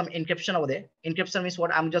to do some encryption over there. Encryption means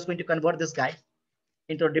what? I'm just going to convert this guy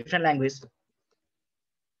into a different language.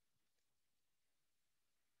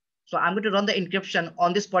 So I'm going to run the encryption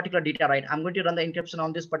on this particular data, right? I'm going to run the encryption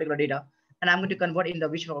on this particular data, and I'm going to convert in the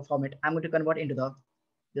which format? I'm going to convert into the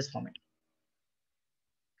this format.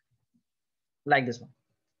 like this one.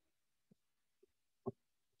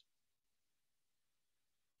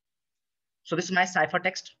 So this is my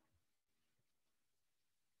ciphertext,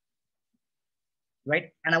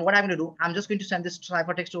 right? And what I'm going to do, I'm just going to send this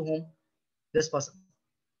ciphertext to whom? This person.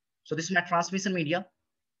 So this is my transmission media.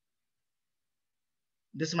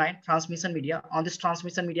 This is my transmission media. On this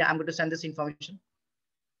transmission media, I'm going to send this information.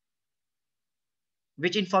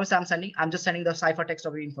 Which information I'm sending? I'm just sending the ciphertext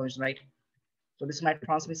of the information, right? So this is my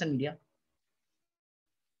transmission media.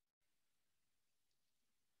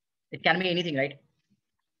 It can be anything, right?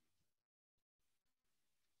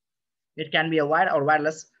 It can be a wire or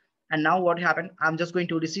wireless. And now what happened? I'm just going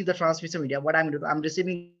to receive the transmission media. What I'm going to do, I'm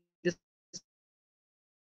receiving this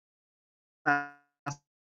right.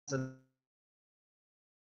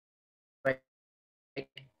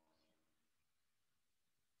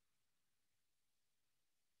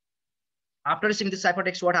 After receiving this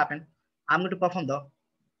ciphertext, what happened? I'm going to perform the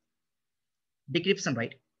decryption,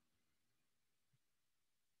 right?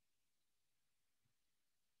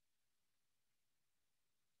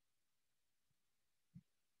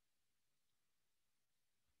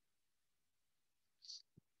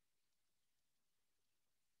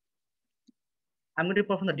 I'm going to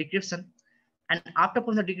perform the decryption. And after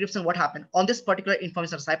performing the decryption, what happened? On this particular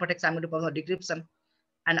information ciphertext, I'm going to perform the decryption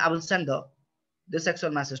and I will send this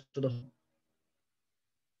actual message to the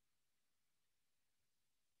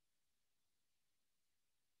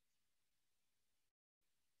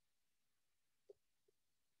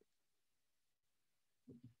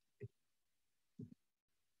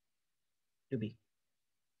to be.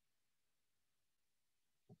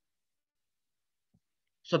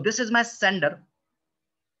 So this is my sender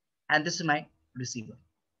and this is my receiver.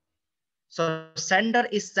 So sender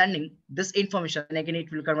is sending this information and again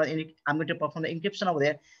it will convert. I'm going to perform the encryption over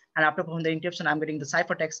there, and after performing the encryption, I'm getting the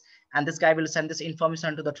ciphertext, and this guy will send this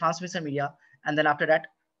information to the transmission media, and then after that,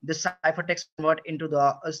 this ciphertext convert into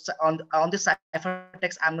the on this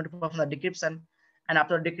ciphertext, I'm going to perform the decryption, and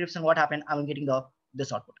after the decryption, what happened? I'm getting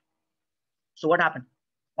this output. So what happened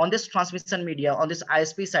on this transmission media on this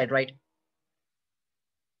ISP side, right?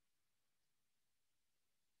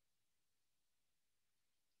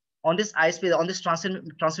 On this ISP, on this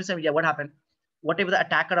transmission media, what happened? Whatever the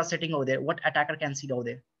attacker are setting over there, what attacker can see over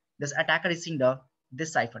there? This attacker is seeing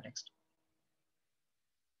this ciphertext.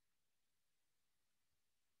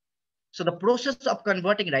 So the process of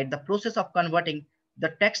converting, right? The process of converting the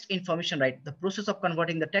text information, right? The process of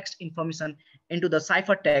converting the text information into the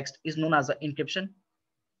ciphertext is known as the encryption.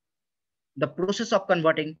 The process of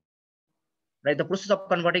converting, right? The process of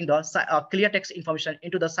converting the clear text information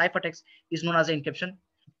into the ciphertext is known as encryption.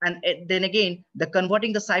 And then again, the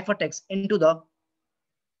converting the ciphertext into the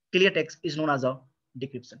clear text is known as a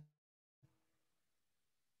decryption.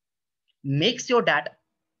 Make sure that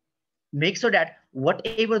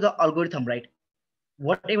whatever the algorithm, right?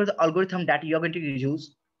 Whatever the algorithm that you are going to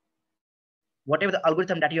use, whatever the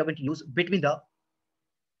algorithm that you are going to use between the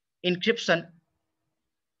encryption,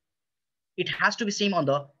 it has to be same on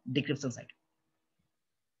the decryption side.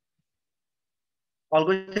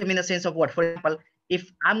 Algorithm in the sense of what? For example, if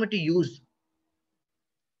I'm going to use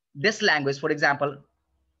this language, for example,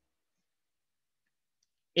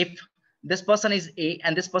 if this person is A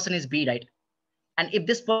and this person is B, right? And if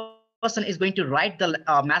this person is going to write the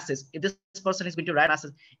message, if this person is going to write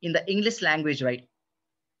message in the English language, right?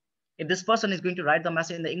 If this person is going to write the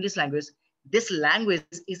message in the English language, this language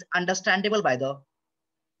is understandable by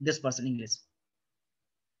this person English.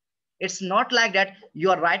 It's not like that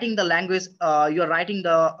you are writing the language, you are writing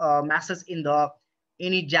the message in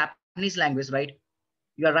any Japanese language, right?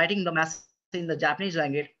 You are writing the message in the Japanese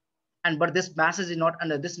language, and but this message is not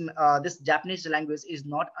under this Japanese language is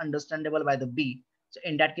not understandable by the B. So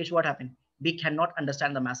in that case, what happened? B cannot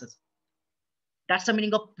understand the message. That's the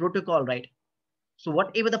meaning of protocol, right? So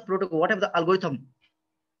whatever the protocol, whatever the algorithm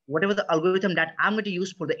that I'm going to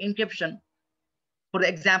use for the encryption, for the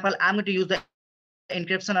example, I'm going to use the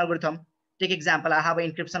encryption algorithm. Take example, I have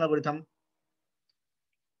an encryption algorithm.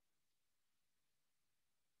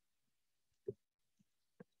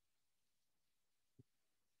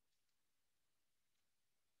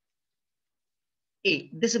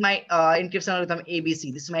 This is my encryption algorithm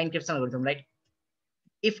ABC. This is my encryption algorithm, right?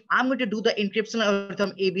 If I'm going to do the encryption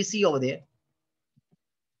algorithm ABC over there,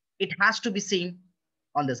 it has to be seen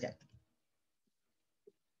on this guy.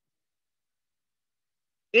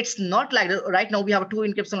 It's not like that. Right now we have two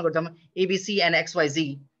encryption algorithm, ABC and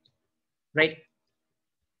XYZ, right?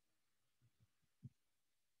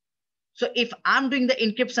 So if I'm doing the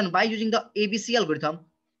encryption by using the ABC algorithm,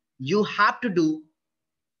 you have to do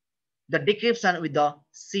the decryption with the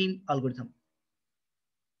same algorithm.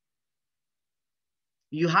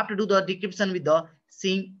 You have to do the decryption with the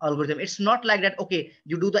same algorithm. It's not like that, okay,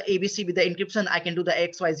 you do the ABC with the encryption, I can do the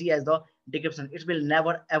XYZ as the decryption. It will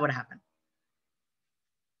never ever happen.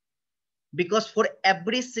 Because for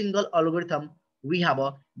every single algorithm, we have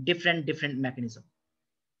a different mechanism.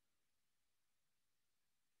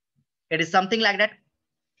 It is something like that.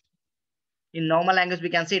 In normal language, we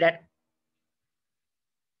can say that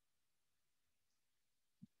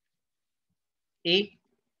A,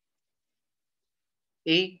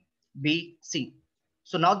 A, B, C.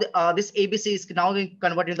 So now this ABC is now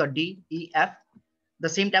converted into D, E, F. The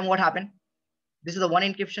same time, what happened? This is the one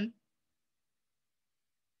encryption.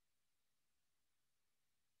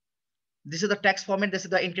 This is the text format. This is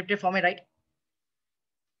the encrypted format, right?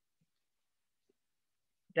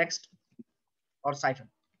 Text or cipher.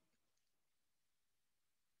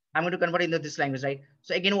 I'm going to convert into this language, right?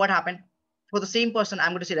 So again, what happened? For the same person, I'm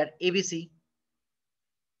going to say that ABC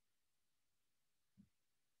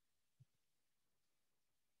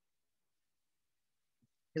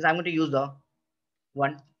is I'm going to use the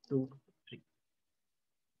 1, 2, 3.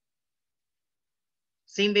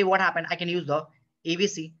 Same way, what happened? I can use the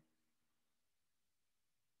ABC.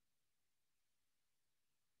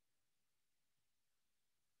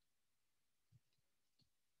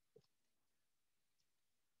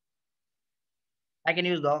 I can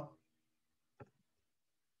use the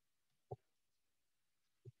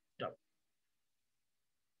top.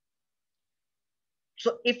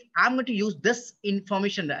 So if I'm going to use this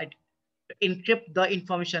information, right, to encrypt the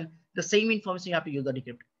information, the same information you have to use the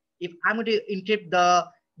decrypt. If I'm going to encrypt the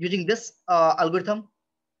using this algorithm,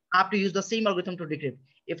 I have to use the same algorithm to decrypt.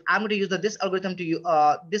 If I'm going to use this algorithm to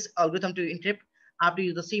encrypt, I have to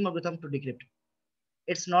use the same algorithm to decrypt.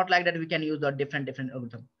 It's not like that we can use the different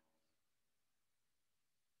algorithm,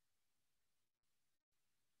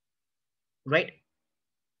 right?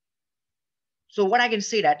 So what I can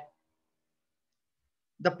say that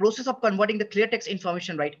the process of converting the clear text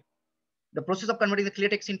information, right? The process of converting the clear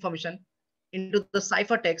text information into the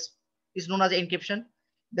cipher text is known as encryption.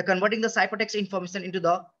 The converting the ciphertext information into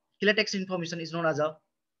the clear text information is known as a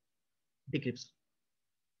decryption.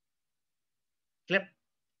 Clear?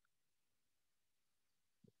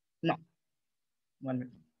 No. 1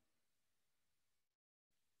 minute.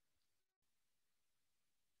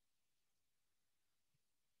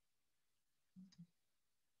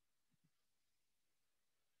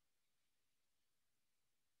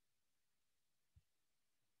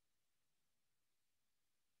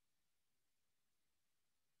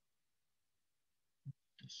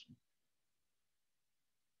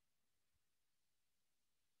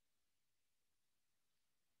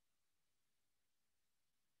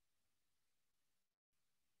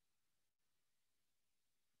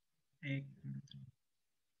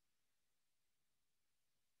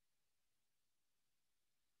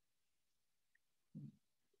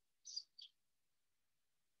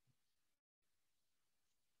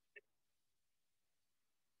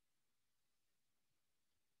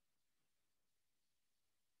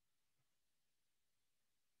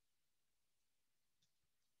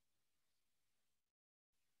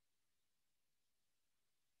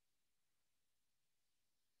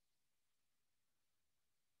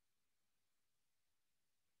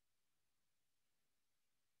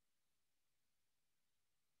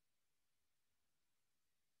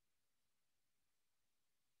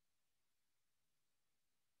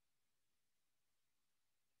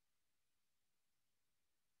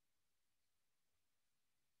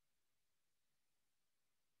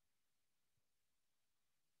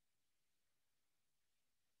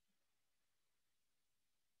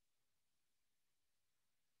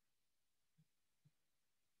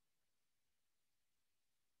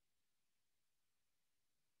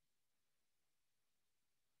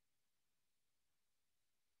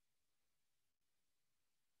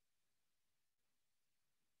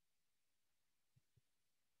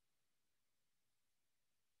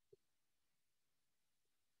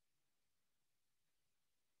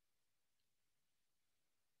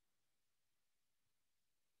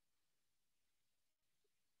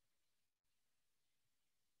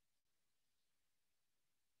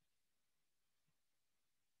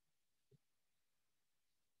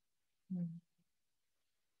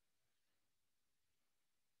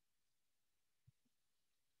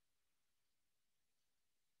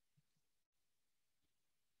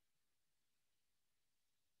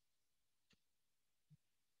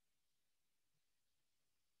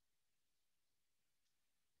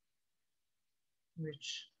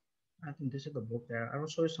 Which I think this is the book there. I will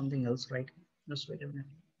show you something else, right? Just wait a minute.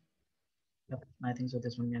 Yep, I think so.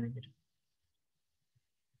 This one can get.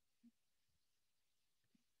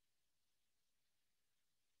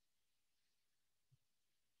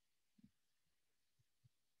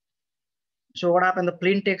 So what happened? The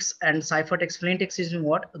plain text and ciphertext. Plain text is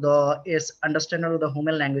what the is understandable the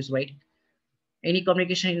human language, right? Any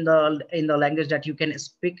communication in the language that you can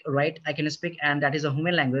speak, right? I can speak, and that is a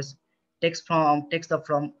human language. Text from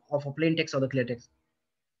of a plain text or the clear text.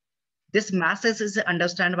 This message is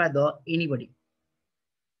understood by the anybody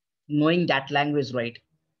knowing that language, right?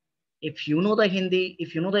 If you know the Hindi,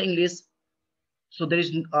 if you know the English, so there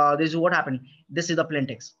is what happened. This is the plain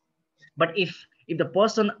text. But if the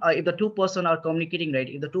person if the two person are communicating, right,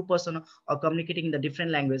 if the two person are communicating in the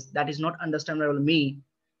different language that is not understandable me,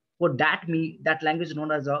 for that me that language is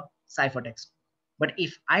known as a ciphertext. But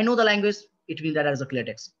if I know the language, it means that as a clear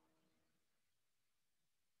text.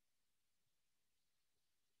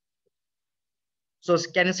 So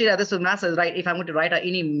can you see that this is message, right? If I'm going to write an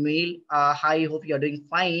email, hi, hope you are doing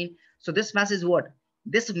fine. So this message is what?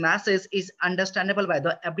 This message is understandable by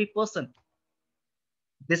the every person.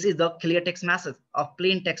 This is the clear text message or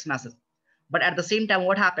plain text message. But at the same time,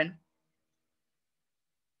 what happened?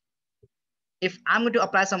 If I'm going to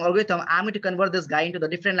apply some algorithm, I'm going to convert this guy into the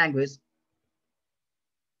different language.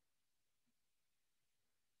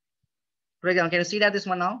 For example, can you see that this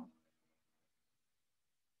one now?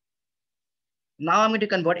 Now I'm going to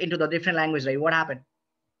convert into the different language, right? What happened?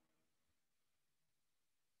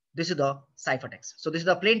 This is the ciphertext. So this is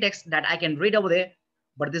the plain text that I can read over there,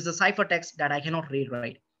 but this is the ciphertext that I cannot read,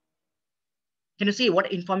 right? Can you see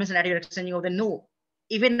what information that you're exchanging over there? No,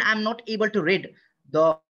 even I'm not able to read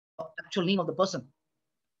the actual name of the person.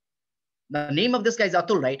 The name of this guy is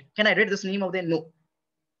Atul, right? Can I read this name over there? No.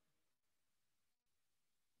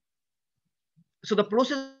 So the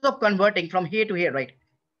process of converting from here to here, right,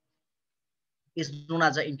 is known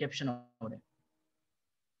as the encryption over there.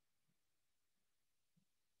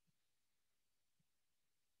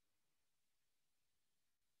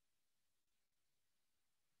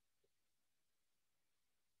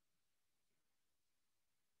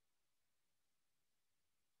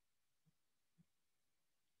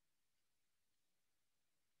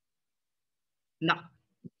 Now,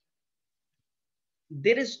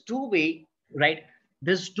 there is two way, right?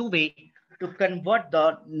 There's two way to convert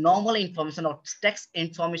the normal information or text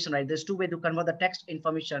information, right? There's two way to convert the text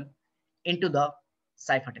information into the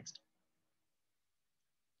ciphertext.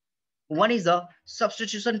 One is the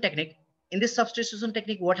substitution technique. In this substitution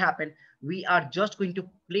technique, what happened? We are just going to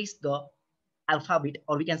place the alphabet,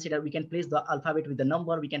 or we can say that we can place the alphabet with the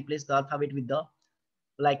number. We can place the alphabet with the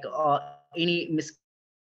like any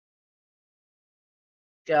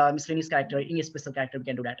miscellaneous character, any special character. We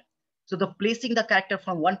can do that. So the placing the character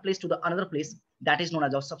from one place to the another place, that is known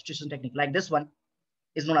as a substitution technique. Like this one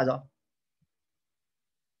is known as a,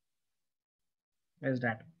 where is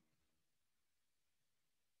that?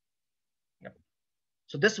 Yep.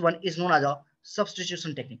 So this one is known as a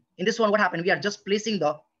substitution technique. In this one, what happened? We are just placing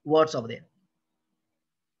the words over there.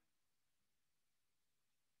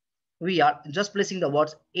 We are just placing the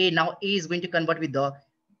words A. Now A is going to convert with the,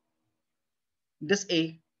 this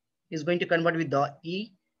A is going to convert with the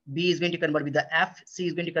E, B is going to convert with the F, C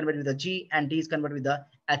is going to convert with the G, and D is convert with the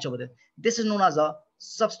H over there. This is known as a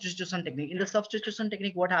substitution technique. In the substitution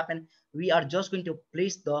technique, what happened? We are just going to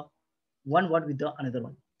place the one word with the another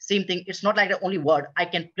one. Same thing. It's not like the only word. I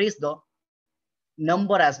can place the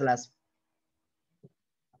number as well as.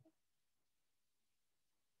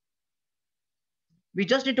 We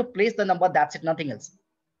just need to place the number. That's it. Nothing else.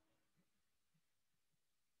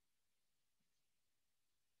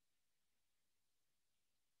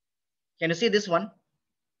 Can you see this one?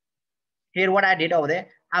 Here, what I did over there,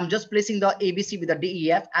 I'm just placing the ABC with the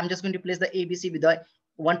DEF. I'm just going to place the ABC with the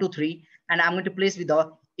 1, 2, 3, and I'm going to place with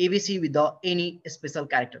the ABC with the any special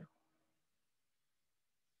character.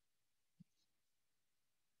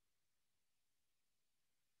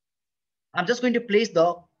 I'm just going to place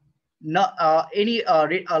the any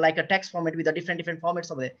like a text format with the different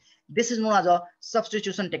formats over there. This is known as a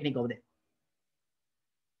substitution technique over there.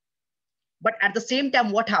 But at the same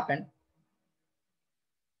time, what happened?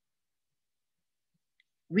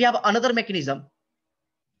 We have another mechanism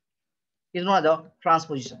is known as a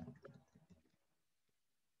transposition.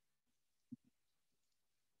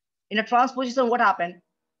 In a transposition, what happened?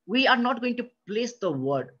 We are not going to place the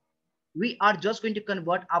word. We are just going to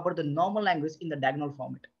convert our the normal language in the diagonal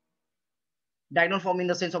format. Diagonal form in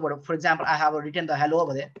the sense of what? For example, I have written the hello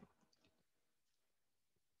over there.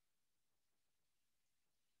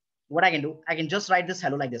 What I can do, I can just write this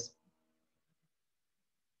hello like this.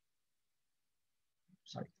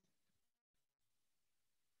 Sorry.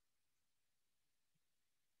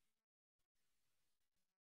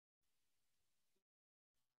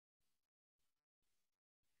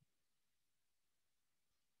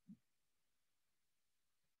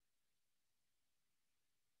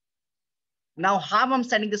 Now, how I'm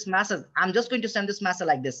sending this message? I'm just going to send this message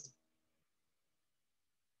like this.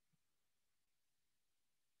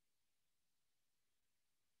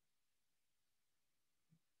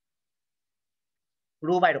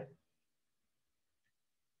 Row by row.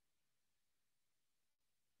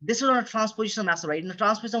 This is not a transposition message, right? In the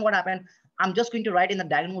transposition, what happened? I'm just going to write in the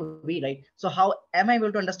diagonal way, right? So how am I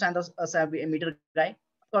able to understand this as a meter guy?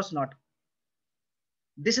 Of course not.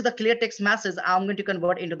 This is the clear text message I'm going to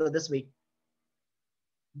convert into this way.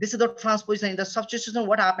 This is the transposition. In the substitution,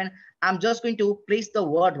 what happened? I'm just going to place the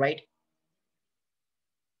word, right?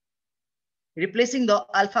 Replacing the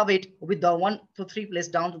alphabet with the 1 to 3 place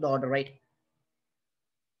down to the order, right?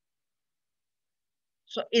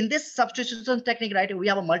 So in this substitution technique, right, we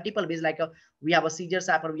have a multiple ways, like we have a seizure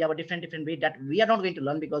cipher, we have a different way that we are not going to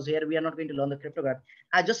learn, because here we are not going to learn the cryptography.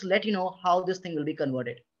 I just let you know how this thing will be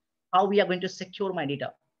converted, how we are going to secure my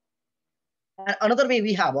data. And another way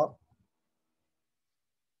we have a,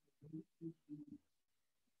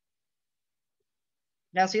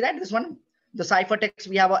 now see that this one, the ciphertext,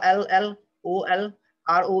 we have a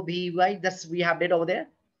LLOLROBY, that's we have it over there.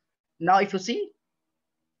 Now if you see,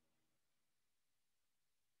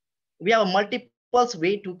 we have a multiple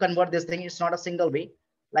way to convert this thing. It's not a single way.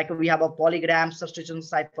 Like we have a polygram substitution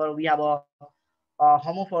cipher, we have a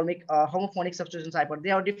homophonic substitution cipher. They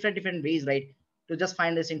are different ways, right, to just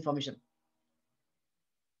find this information.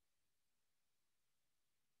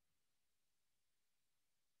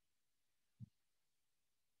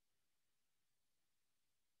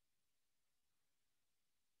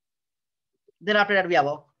 Then after that, we have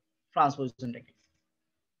a transposition technique.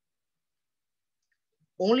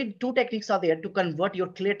 Only two techniques are there to convert your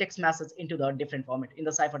clear text message into the different format in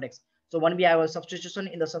the ciphertext. So when we have a substitution,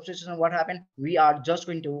 in the substitution, what happened? We are just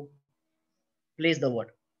going to place the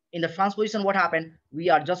word. In the transposition, what happened?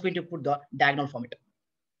 We are just going to put the diagonal format.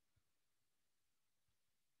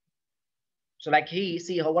 So like he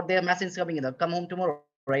see how what their message is coming in the come home tomorrow,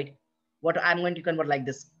 right? What I'm going to convert like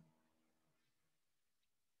this.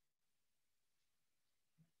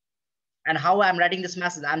 And how I'm writing this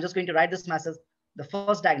message, I'm just going to write this message, the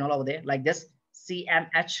first diagonal over there, like this,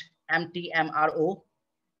 CMHMTMRO,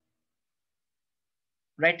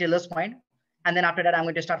 right till this point. And then after that, I'm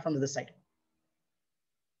going to start from this side.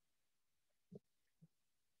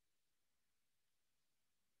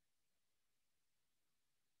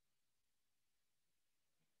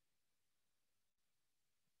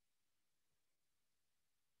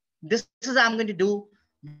 This is I'm going to do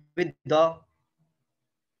with the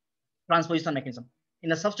transposition mechanism.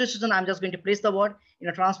 In a substitution, I'm just going to place the word. In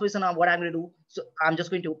a transposition, what I'm going to do, so I'm just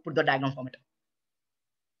going to put the diagonal format.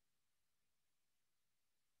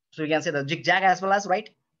 So you can say the zigzag as well as, right?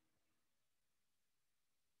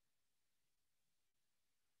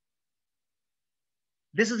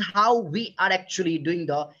 This is how we are actually doing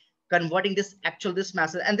the converting this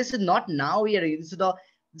message. And this is not now we are, this is the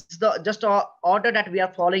just a order that we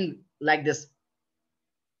are following like this.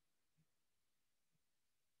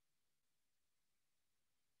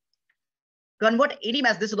 Convert any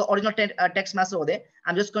message. This is the original text message over there.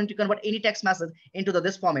 I'm just going to convert any text message into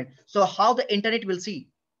this format. So how the internet will see?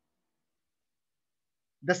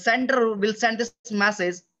 The sender will send this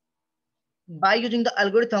message by using the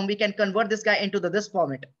algorithm. We can convert this guy into this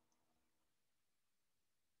format.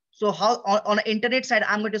 So how on the internet side,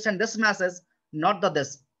 I'm going to send this message, not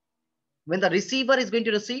this. When the receiver is going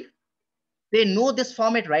to receive, they know this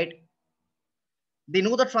format, right? They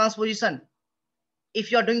know the transposition. If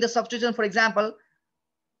you are doing the substitution, for example,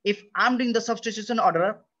 if I'm doing the substitution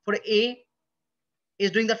order for A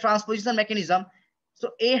is doing the transposition mechanism,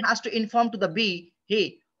 so A has to inform to the B,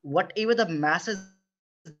 hey, whatever the message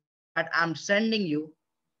that I'm sending you,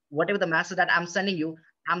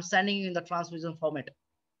 I'm sending you in the transposition format.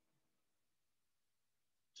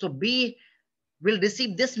 So B will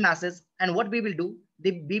receive this message, and what we will do,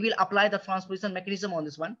 we will apply the transposition mechanism on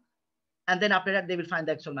this one, and then after that they will find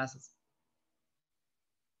the actual message.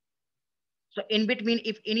 So in between,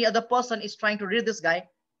 if any other person is trying to read this guy,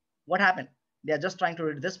 what happened? They are just trying to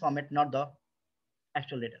read this format, not the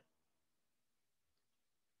actual data.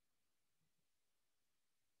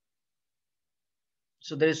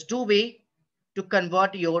 So there is two ways to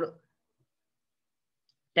convert your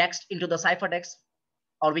text into the ciphertext,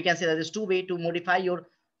 or we can say that there's two ways to modify your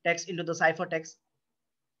text into the ciphertext.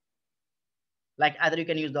 Like either you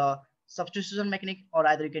can use the substitution mechanic, or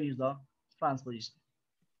either you can use the transposition.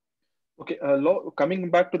 Okay,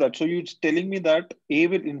 coming back to that, so you're telling me that A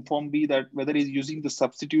will inform B that whether he's using the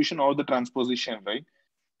substitution or the transposition, right?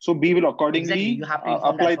 So B will accordingly you have to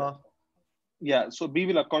apply that yeah, so B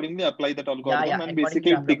will accordingly apply that algorithm and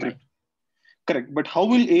basically decrypt. Correct. But how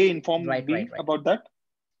will A inform Right. B about that?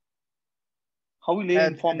 How will A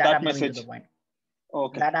inform That that I'm coming to the message? point.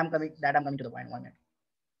 Okay. That I'm coming to the point. 1 minute.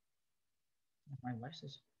 My voice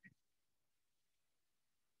is.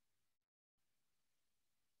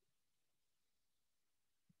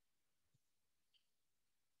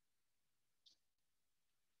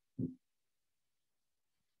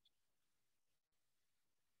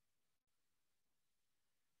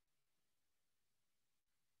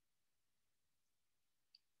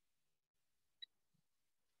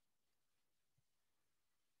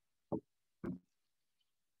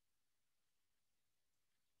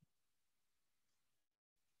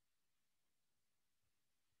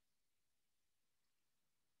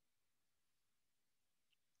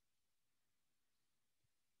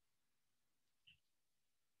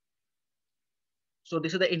 So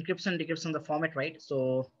this is the encryption, decryption, the format, right?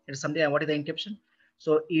 So it's something. What is the encryption?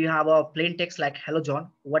 So you have a plain text like "Hello John."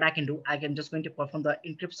 What I can do, I can just going to perform the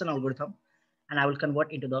encryption algorithm, and I will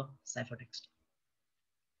convert into the ciphertext,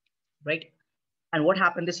 right? And what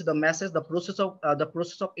happened? This is the message. The process of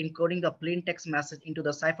encoding the plain text message into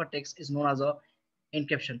the ciphertext is known as a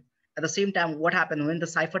encryption. At the same time, what happened when the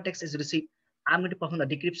ciphertext is received? I'm going to perform the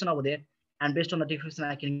decryption over there, and based on the decryption,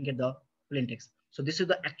 I can get the plain text. So this is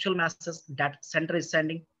the actual message that sender is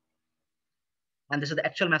sending, and this is the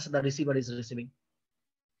actual message the receiver is receiving,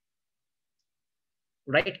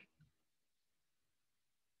 right?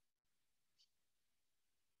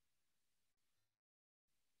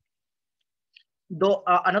 Though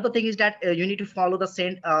another thing is that you need to follow the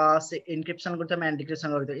same encryption algorithm and decryption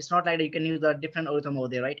algorithm. It's not like you can use the different algorithm over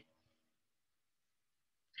there, right?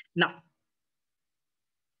 Now,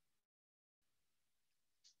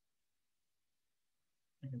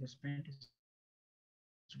 this print is.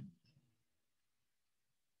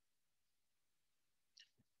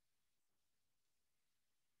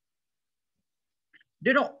 Do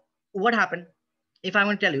you know what happened? If I'm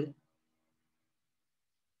going to tell you,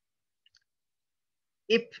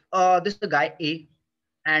 if this is the guy A,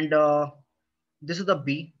 and this is the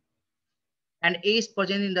B, and A is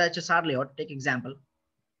present in the HSR layout, take example,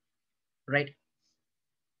 right?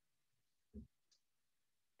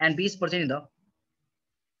 And B is present in the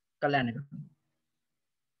calendar,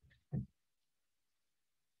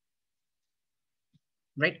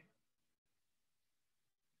 right?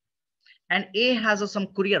 And A has some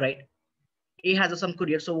courier, right? A has some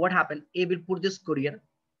courier. So what happened? A will put this courier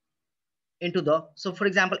into the, so for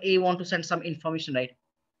example, A want to send some information, right?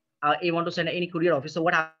 A want to send any courier office. So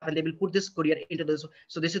what happened? They will put this courier into this.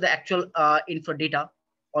 So this is the actual info data,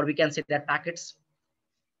 or we can say that packets,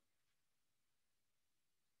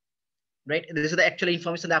 right? This is the actual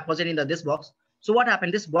information that are present in this box. So what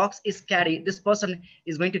happened? This box is carried. This person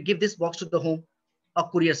is going to give this box to the home, a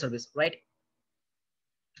courier service, right?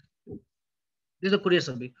 This is a courier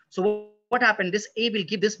service. So what happened? This A will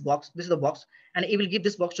give this box. This is the box, and A will give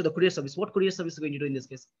this box to the courier service. What courier service is going to do in this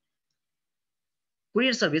case?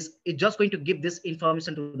 Courier service is just going to give this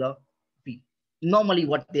information to the B. Normally,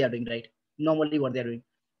 what they are doing, right? Normally, what they are doing.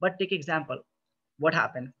 But take example. What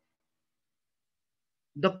happened?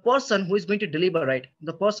 The person who is going to deliver, right?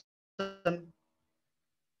 This is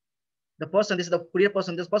the courier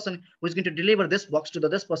person, this person who is going to deliver this box to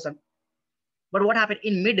this person. But what happened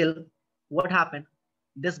in middle? What happened?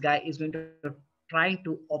 This guy is going to trying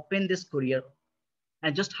to open this courier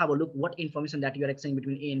and just have a look what information that you are exchanging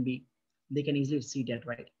between A and B. They can easily see that,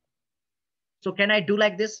 right? So can I do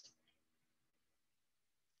like this?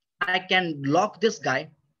 I can lock this guy.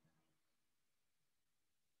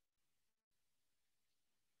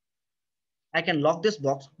 I can lock this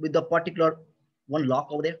box with the particular one lock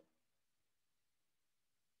over there.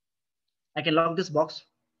 I can lock this box.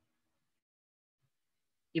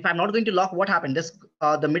 If I'm not going to lock, what happened? This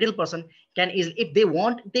the middle person can easily, if they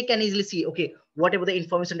want, they can easily see, okay, whatever the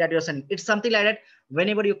information that you're sending. It's something like that.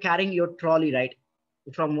 Whenever you're carrying your trolley, right,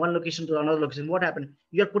 from one location to another location, what happened?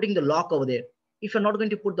 You're putting the lock over there. If you're not going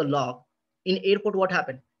to put the lock in airport, what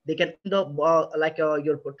happened? They can the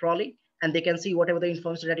your trolley, and they can see whatever the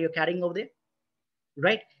information that you're carrying over there,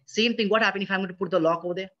 right? Same thing. What happened if I'm going to put the lock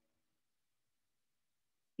over there?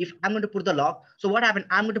 If I'm going to put the lock, so what happened?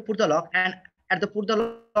 I'm going to put the lock, and at the put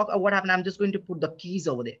the lock, what happened? I'm just going to put the keys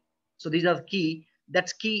over there. So these are the key. That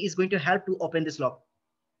key is going to help to open this lock.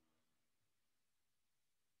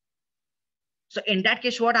 So in that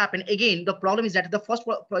case, what happened? Again, the problem is that the first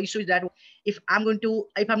issue is that if I'm not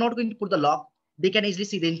going to put the lock, they can easily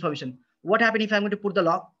see the information. What happened if I'm going to put the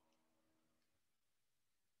lock?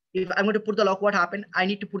 If I'm going to put the lock, what happened? I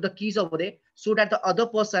need to put the keys over there so that the other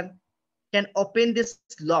person can open this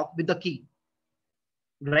lock with the key,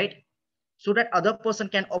 right? so that other person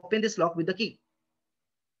can open this lock with the key.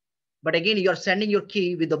 But again, you're sending your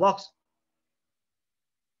key with the box.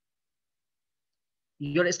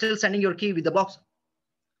 You're still sending your key with the box.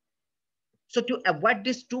 So to avoid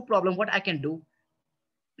these two problems, what I can do,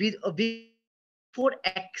 before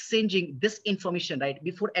exchanging this information, right?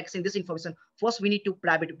 Before exchanging this information, first we need to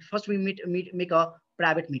make a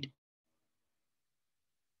private meet.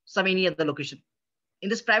 Some any other location. In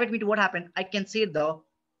this private meet, what happened? I can say the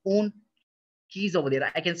own keys over there.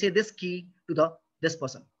 I can say this key to this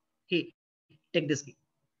person. Hey, take this key.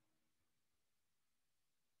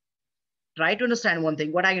 Try to understand one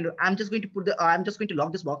thing. What I can do, I'm just going to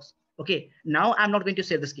lock this box. Okay. Now I'm not going to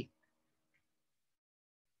say this key.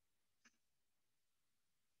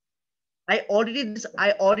 I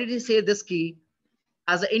already say this key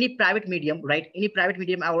as any private medium, right? Any private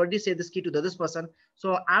medium, I already say this key to this person.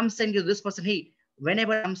 So I'm sending to this person, hey,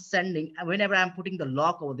 whenever I'm putting the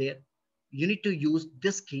lock over there, you need to use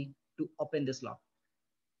this key to open this lock.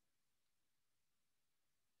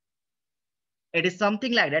 It is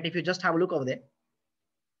something like that. If you just have a look over there.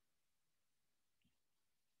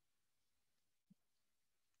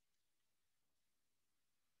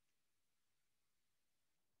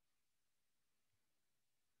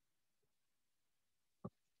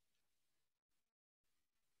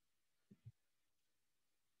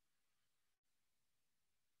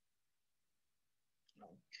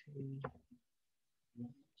 Okay.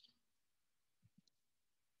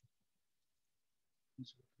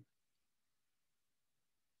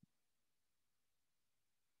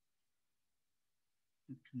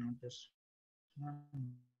 Not this one.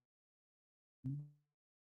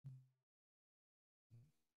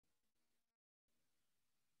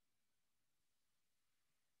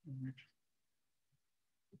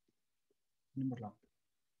 Number lock.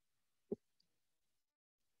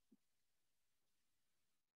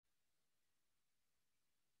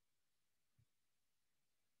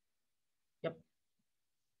 Yep.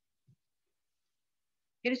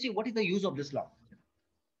 Can you see what is the use of this lock?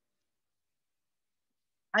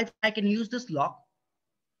 I can use this lock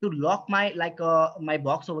to lock my my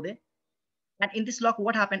box over there. And in this lock,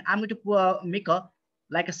 what happened? I'm going to make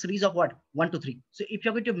a series of what 1 to 3. So if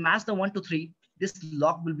you're going to match the 1 to 3, this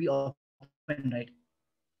lock will be open, right?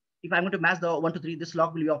 If I'm going to match the 1 to 3, this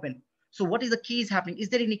lock will be open. So what is the keys happening? Is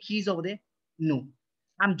there any keys over there? No.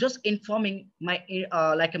 I'm just informing my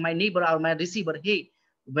my neighbor or my receiver, hey,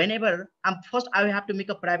 whenever first I have to make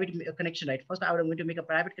a private connection, right? First I'm going to make a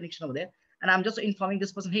private connection over there, and I'm just informing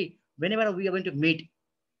this person, hey, whenever we are going to meet,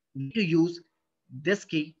 we need to use this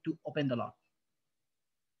key to open the lock.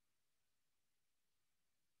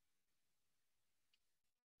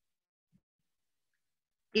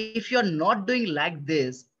 If you're not doing like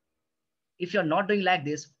this,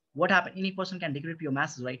 what happens? Any person can decrypt your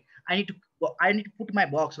masses, right? I need to put my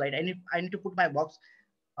box, right? I need to put my box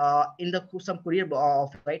in the some courier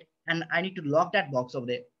of, right? And I need to lock that box over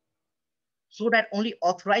there so that only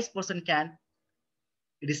authorized person can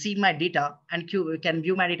receive my data and can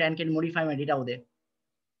view my data and can modify my data over there.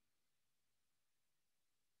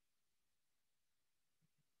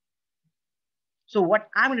 So what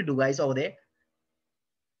I'm going to do, guys, over there,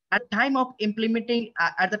 at the time of implementation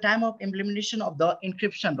of the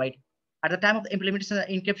encryption, right? At the time of the implementation of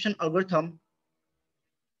the encryption algorithm,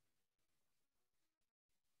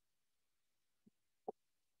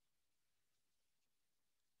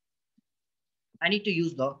 I need to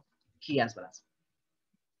use the key as well as.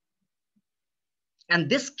 And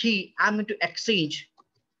this key, I'm going to exchange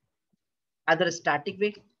either a static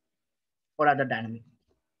way or either dynamic.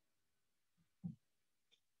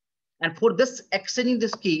 And for this exchanging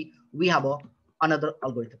this key, we have another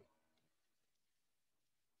algorithm.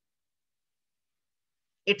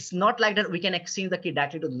 It's not like that we can exchange the key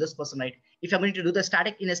directly to this person, right? If you're going to do the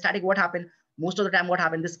static, in a static, what happened? Most of the time, what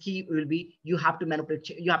happened? This key will be, you have to manipulate,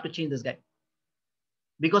 you have to change this guy.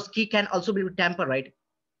 Because key can also be tampered, right?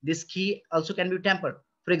 This key also can be tampered.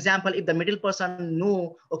 For example, if the middle person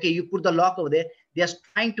know, okay, you put the lock over there, they are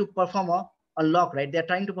trying to perform a unlock, right? They're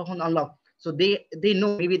trying to perform unlock. So they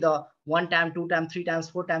know maybe the 1 time, 2 times, 3 times,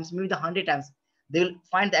 4 times, maybe the 100 times, they will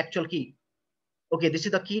find the actual key. Okay, this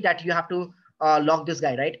is the key that you have to lock this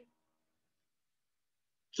guy, right?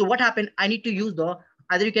 So what happened? I need to use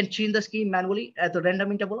either you can change the key manually at the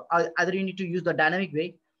random interval, or either you need to use the dynamic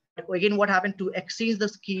way. Again, what happened? To exchange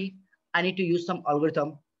this key, I need to use some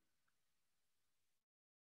algorithm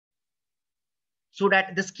so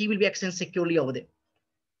that this key will be exchanged securely over there.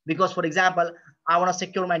 Because, for example, I want to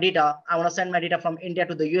secure my data. I want to send my data from India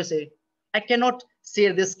to the USA. I cannot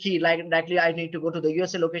share this key like directly. I need to go to the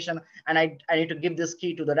USA location and I need to give this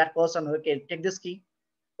key to that person. Okay, take this key.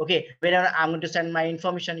 Okay, whenever I'm going to send my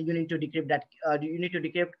information, you need to decrypt that. You need to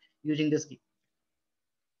decrypt using this key.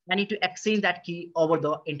 I need to exchange that key over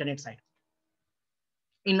the internet side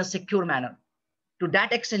in a secure manner. To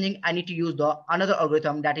that exchanging, I need to use the another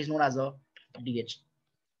algorithm that is known as a DH,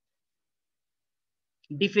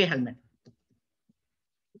 Diffie-Hellman.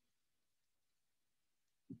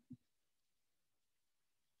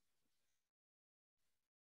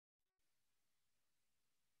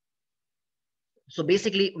 So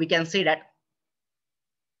basically, we can say that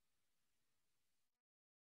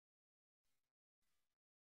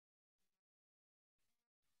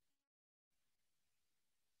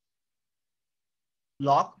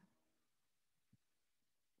lock,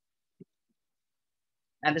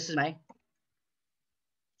 and this is my,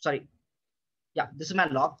 sorry, yeah, this is my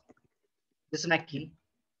lock, this is my key,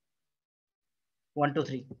 1, 2,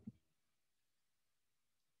 3.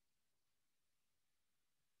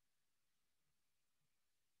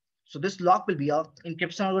 So this lock will be a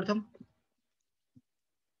encryption algorithm,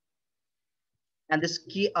 and this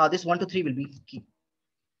key, this 1, 2, 3 will be key.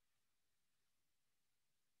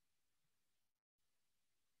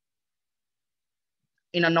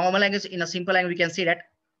 In a normal language, in a simple language, we can say that.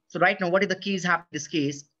 So right now, what is the keys happening in this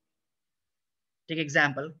case? Take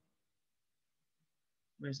example.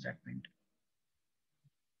 Where's that print?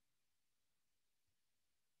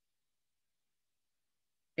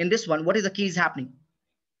 In this one, what is the keys happening?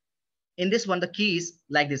 In this one, the key is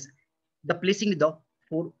like this. The placing with the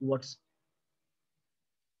 4 words.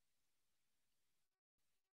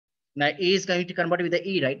 Now A is going to convert with the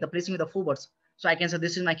E, right? The placing with the 4 words. So I can say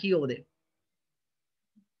this is my key over there.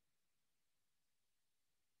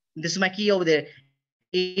 This is my key over there.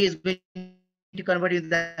 A is going to convert with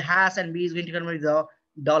the hash and B is going to convert with the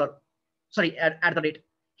dollar. Sorry, at the rate.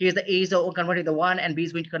 Here's the A is converted with the 1 and B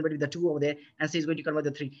is going to convert with the 2 over there and C is going to convert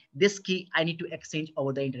the 3. This key I need to exchange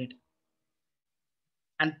over the internet.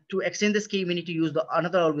 And to exchange this key, we need to use the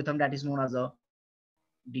another algorithm that is known as a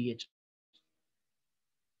DH.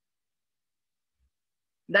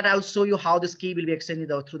 That I'll show you how this key will be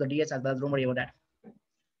exchanged through the DH as well. Don't worry about that.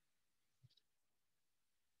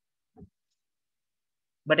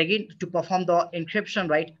 But again, to perform the encryption,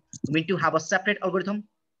 right, we need to have a separate algorithm.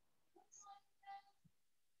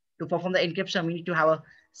 To perform the encryption, we need to have a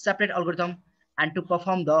separate algorithm. And to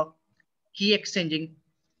perform the key exchanging,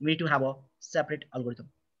 we need to have a separate algorithm.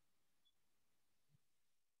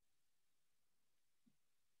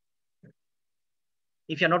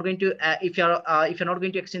 If you're not going to, if you're not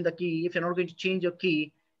going to exchange the key, if you're not going to change your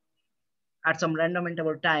key at some random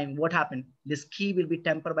interval time, what happened? This key will be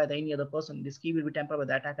tampered by any other person. This key will be tampered by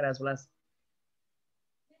the attacker as well as.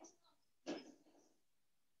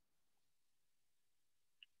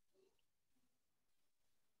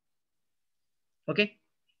 Okay,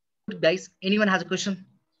 guys, anyone has a question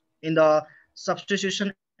in the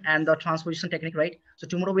substitution and the transposition technique, right? So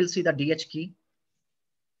tomorrow we'll see the DH key,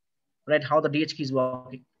 right? How the DH key is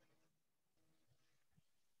working.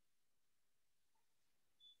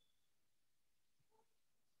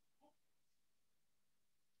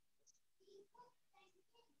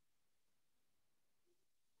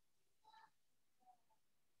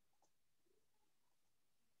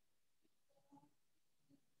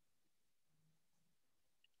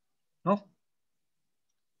 No?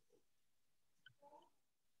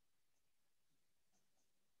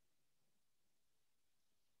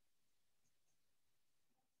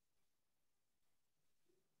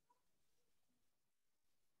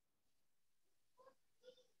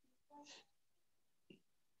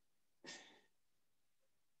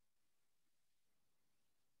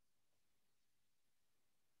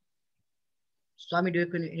 Swami, do you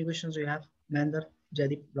have any questions you have? Mahendra,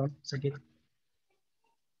 Jaideep, Ron, Saket?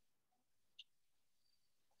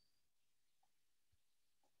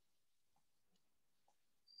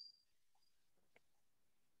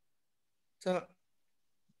 So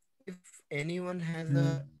if anyone has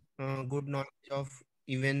a good knowledge of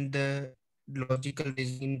even the logical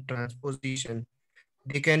reasoning in transposition,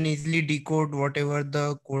 they can easily decode whatever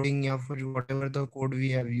the coding or whatever the code we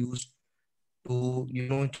have used to,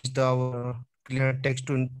 change our clear text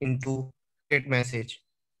into get message,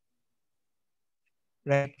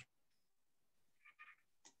 right?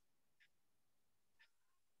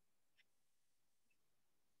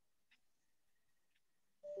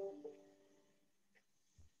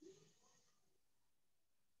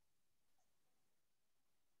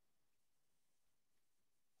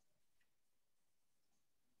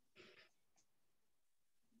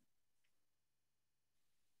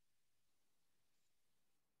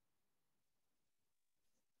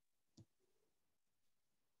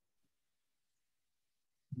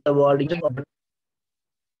 The word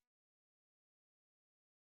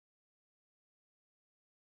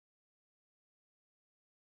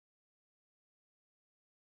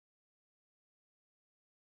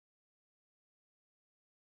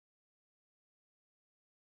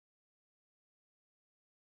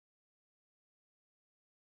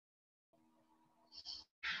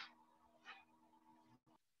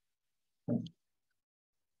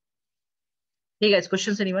Hey guys,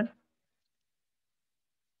 questions anyone?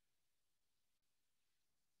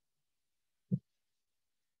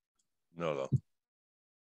 No.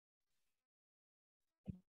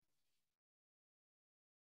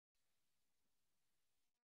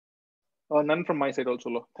 None from my side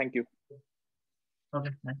also. Thank you. Okay.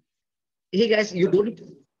 Hey guys, you don't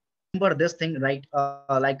remember this thing, right?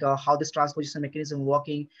 How this transposition mechanism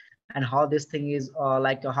working and how this thing is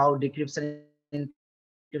how decryption and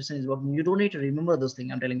encryption is working. You don't need to remember those things.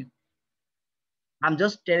 I'm telling you. I'm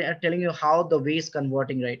just telling you how the way is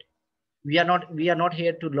converting, right? We are not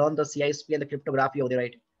here to learn the CISP and the cryptography over there,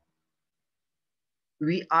 right?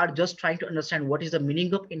 We are just trying to understand what is the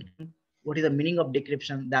meaning of encryption, what is the meaning of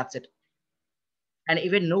decryption. That's it. And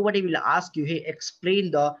even nobody will ask you, hey,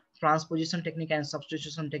 explain the transposition technique and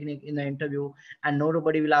substitution technique in the interview, and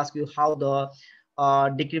nobody will ask you how the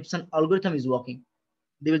decryption algorithm is working.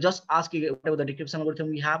 They will just ask you whatever the decryption algorithm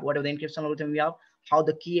we have, whatever the encryption algorithm we have, how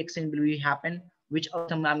the key exchange will be happen, which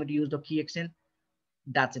algorithm I'm going to use the key exchange.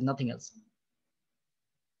 That's it, nothing else.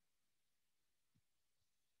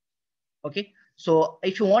 Okay, so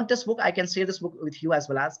if you want this book, I can share this book with you as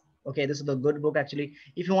well as. Okay, this is the good book actually.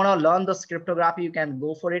 If you want to learn the cryptography, you can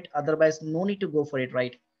go for it. Otherwise, no need to go for it,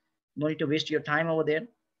 right? No need to waste your time over there.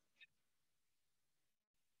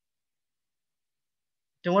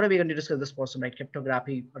 Tomorrow we're going to discuss this portion, right?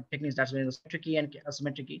 Cryptography techniques, that's when the symmetric key and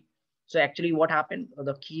asymmetric key. So actually what happened,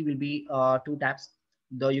 the key will be two types,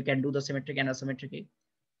 though you can do the symmetric and asymmetric key.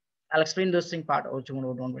 I'll explain this thing part or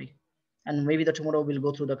tomorrow, don't worry. And maybe the tomorrow we'll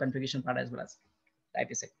go through the configuration part as well as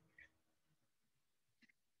IPsec.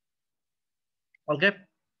 Okay,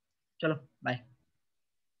 chalo, bye.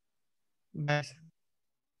 Bye.